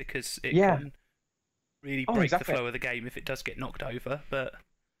similar, because it can really break the flow of the game if it does get knocked over. But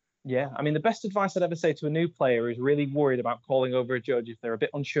yeah, I mean, the best advice I'd ever say to a new player is really worried about calling over a judge if they're a bit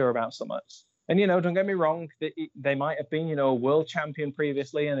unsure about something. And, don't get me wrong, they might have been, a world champion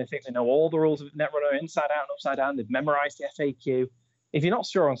previously, and they think they know all the rules of Netrunner inside out and upside down. They've memorized the FAQ. If you're not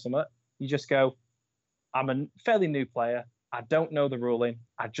sure on something, you just go, I'm a fairly new player. I don't know the ruling.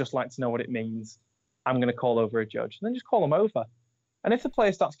 I'd just like to know what it means. I'm going to call over a judge. And then just call them over. And if the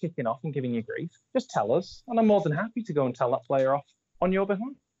player starts kicking off and giving you grief, just tell us. And I'm more than happy to go and tell that player off on your behalf.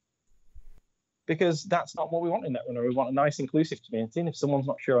 Because that's not what we want in Netrunner. We want a nice, inclusive community. And if someone's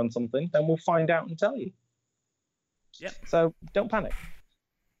not sure on something, then we'll find out and tell you. Yep. So don't panic.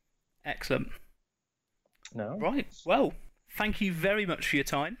 Excellent. No. Right. Well, thank you very much for your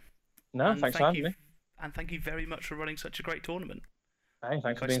time. No, thanks for having me. And thank you very much for running such a great tournament. Hey,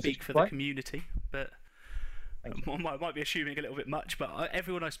 thanks for being such a speak for the community, but I might be assuming a little bit much, but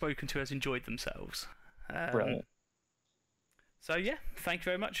everyone I've spoken to has enjoyed themselves. Brilliant. So yeah, thank you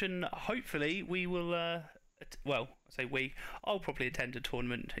very much, and hopefully we will. I'll probably attend a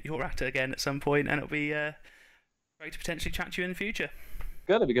tournament you're at again at some point, and it'll be great to potentially chat to you in the future.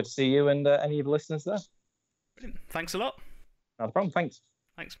 Good, it'll be good to see you and any of the listeners there. Brilliant. Thanks a lot. Not a problem. Thanks.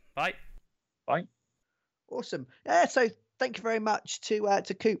 Bye. Bye. Awesome. Yeah. So thank you very much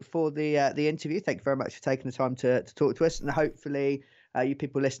to Coop for the interview. Thank you very much for taking the time to talk to us, and hopefully you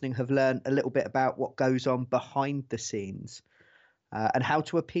people listening have learned a little bit about what goes on behind the scenes. And how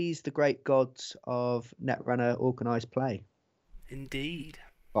to appease the great gods of Netrunner organised play. Indeed.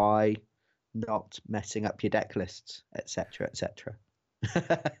 By not messing up your deck lists, etc., etc.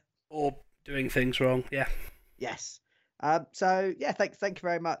 Or doing things wrong. Yeah. Yes. So yeah, thank you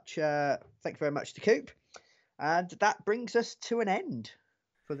very much. Thank you very much to Coop, and that brings us to an end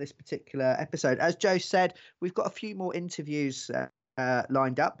for this particular episode. As Joe said, we've got a few more interviews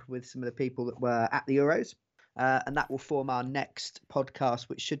lined up with some of the people that were at the Euros. And that will form our next podcast,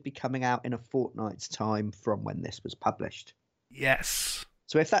 which should be coming out in a fortnight's time from when this was published. Yes.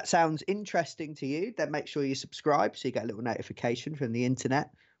 So if that sounds interesting to you, then make sure you subscribe so you get a little notification from the internet,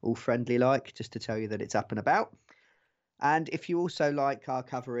 all friendly like, just to tell you that it's up and about. And if you also like our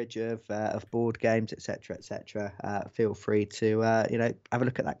coverage of board games, etc., feel free to have a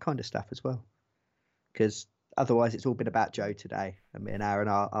look at that kind of stuff as well. Because otherwise, it's all been about Joe today. I mean,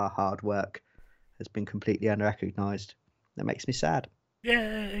 our hard work has been completely unrecognised. That makes me sad.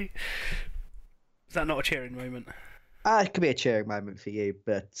 Yay! Is that not a cheering moment? It could be a cheering moment for you,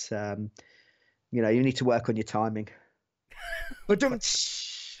 but you need to work on your timing. But on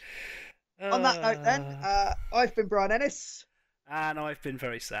that note, then, I've been Brian Ennis, and I've been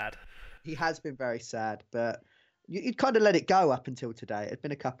very sad. He has been very sad, but you'd kind of let it go up until today. It'd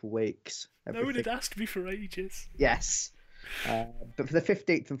been a couple of weeks. No one had asked me for ages. Yes, but for the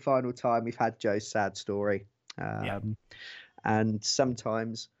 15th and final time, we've had Joe's sad story. And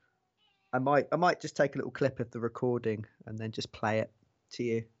sometimes I might just take a little clip of the recording and then just play it to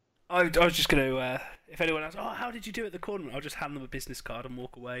you. I was just going to, if anyone asks, how did you do it at the tournament? I'll just hand them a business card and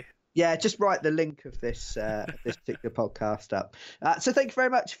walk away. Yeah, just write the link of this this particular podcast up. So thank you very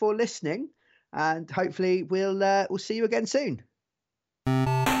much for listening, and hopefully we'll see you again soon.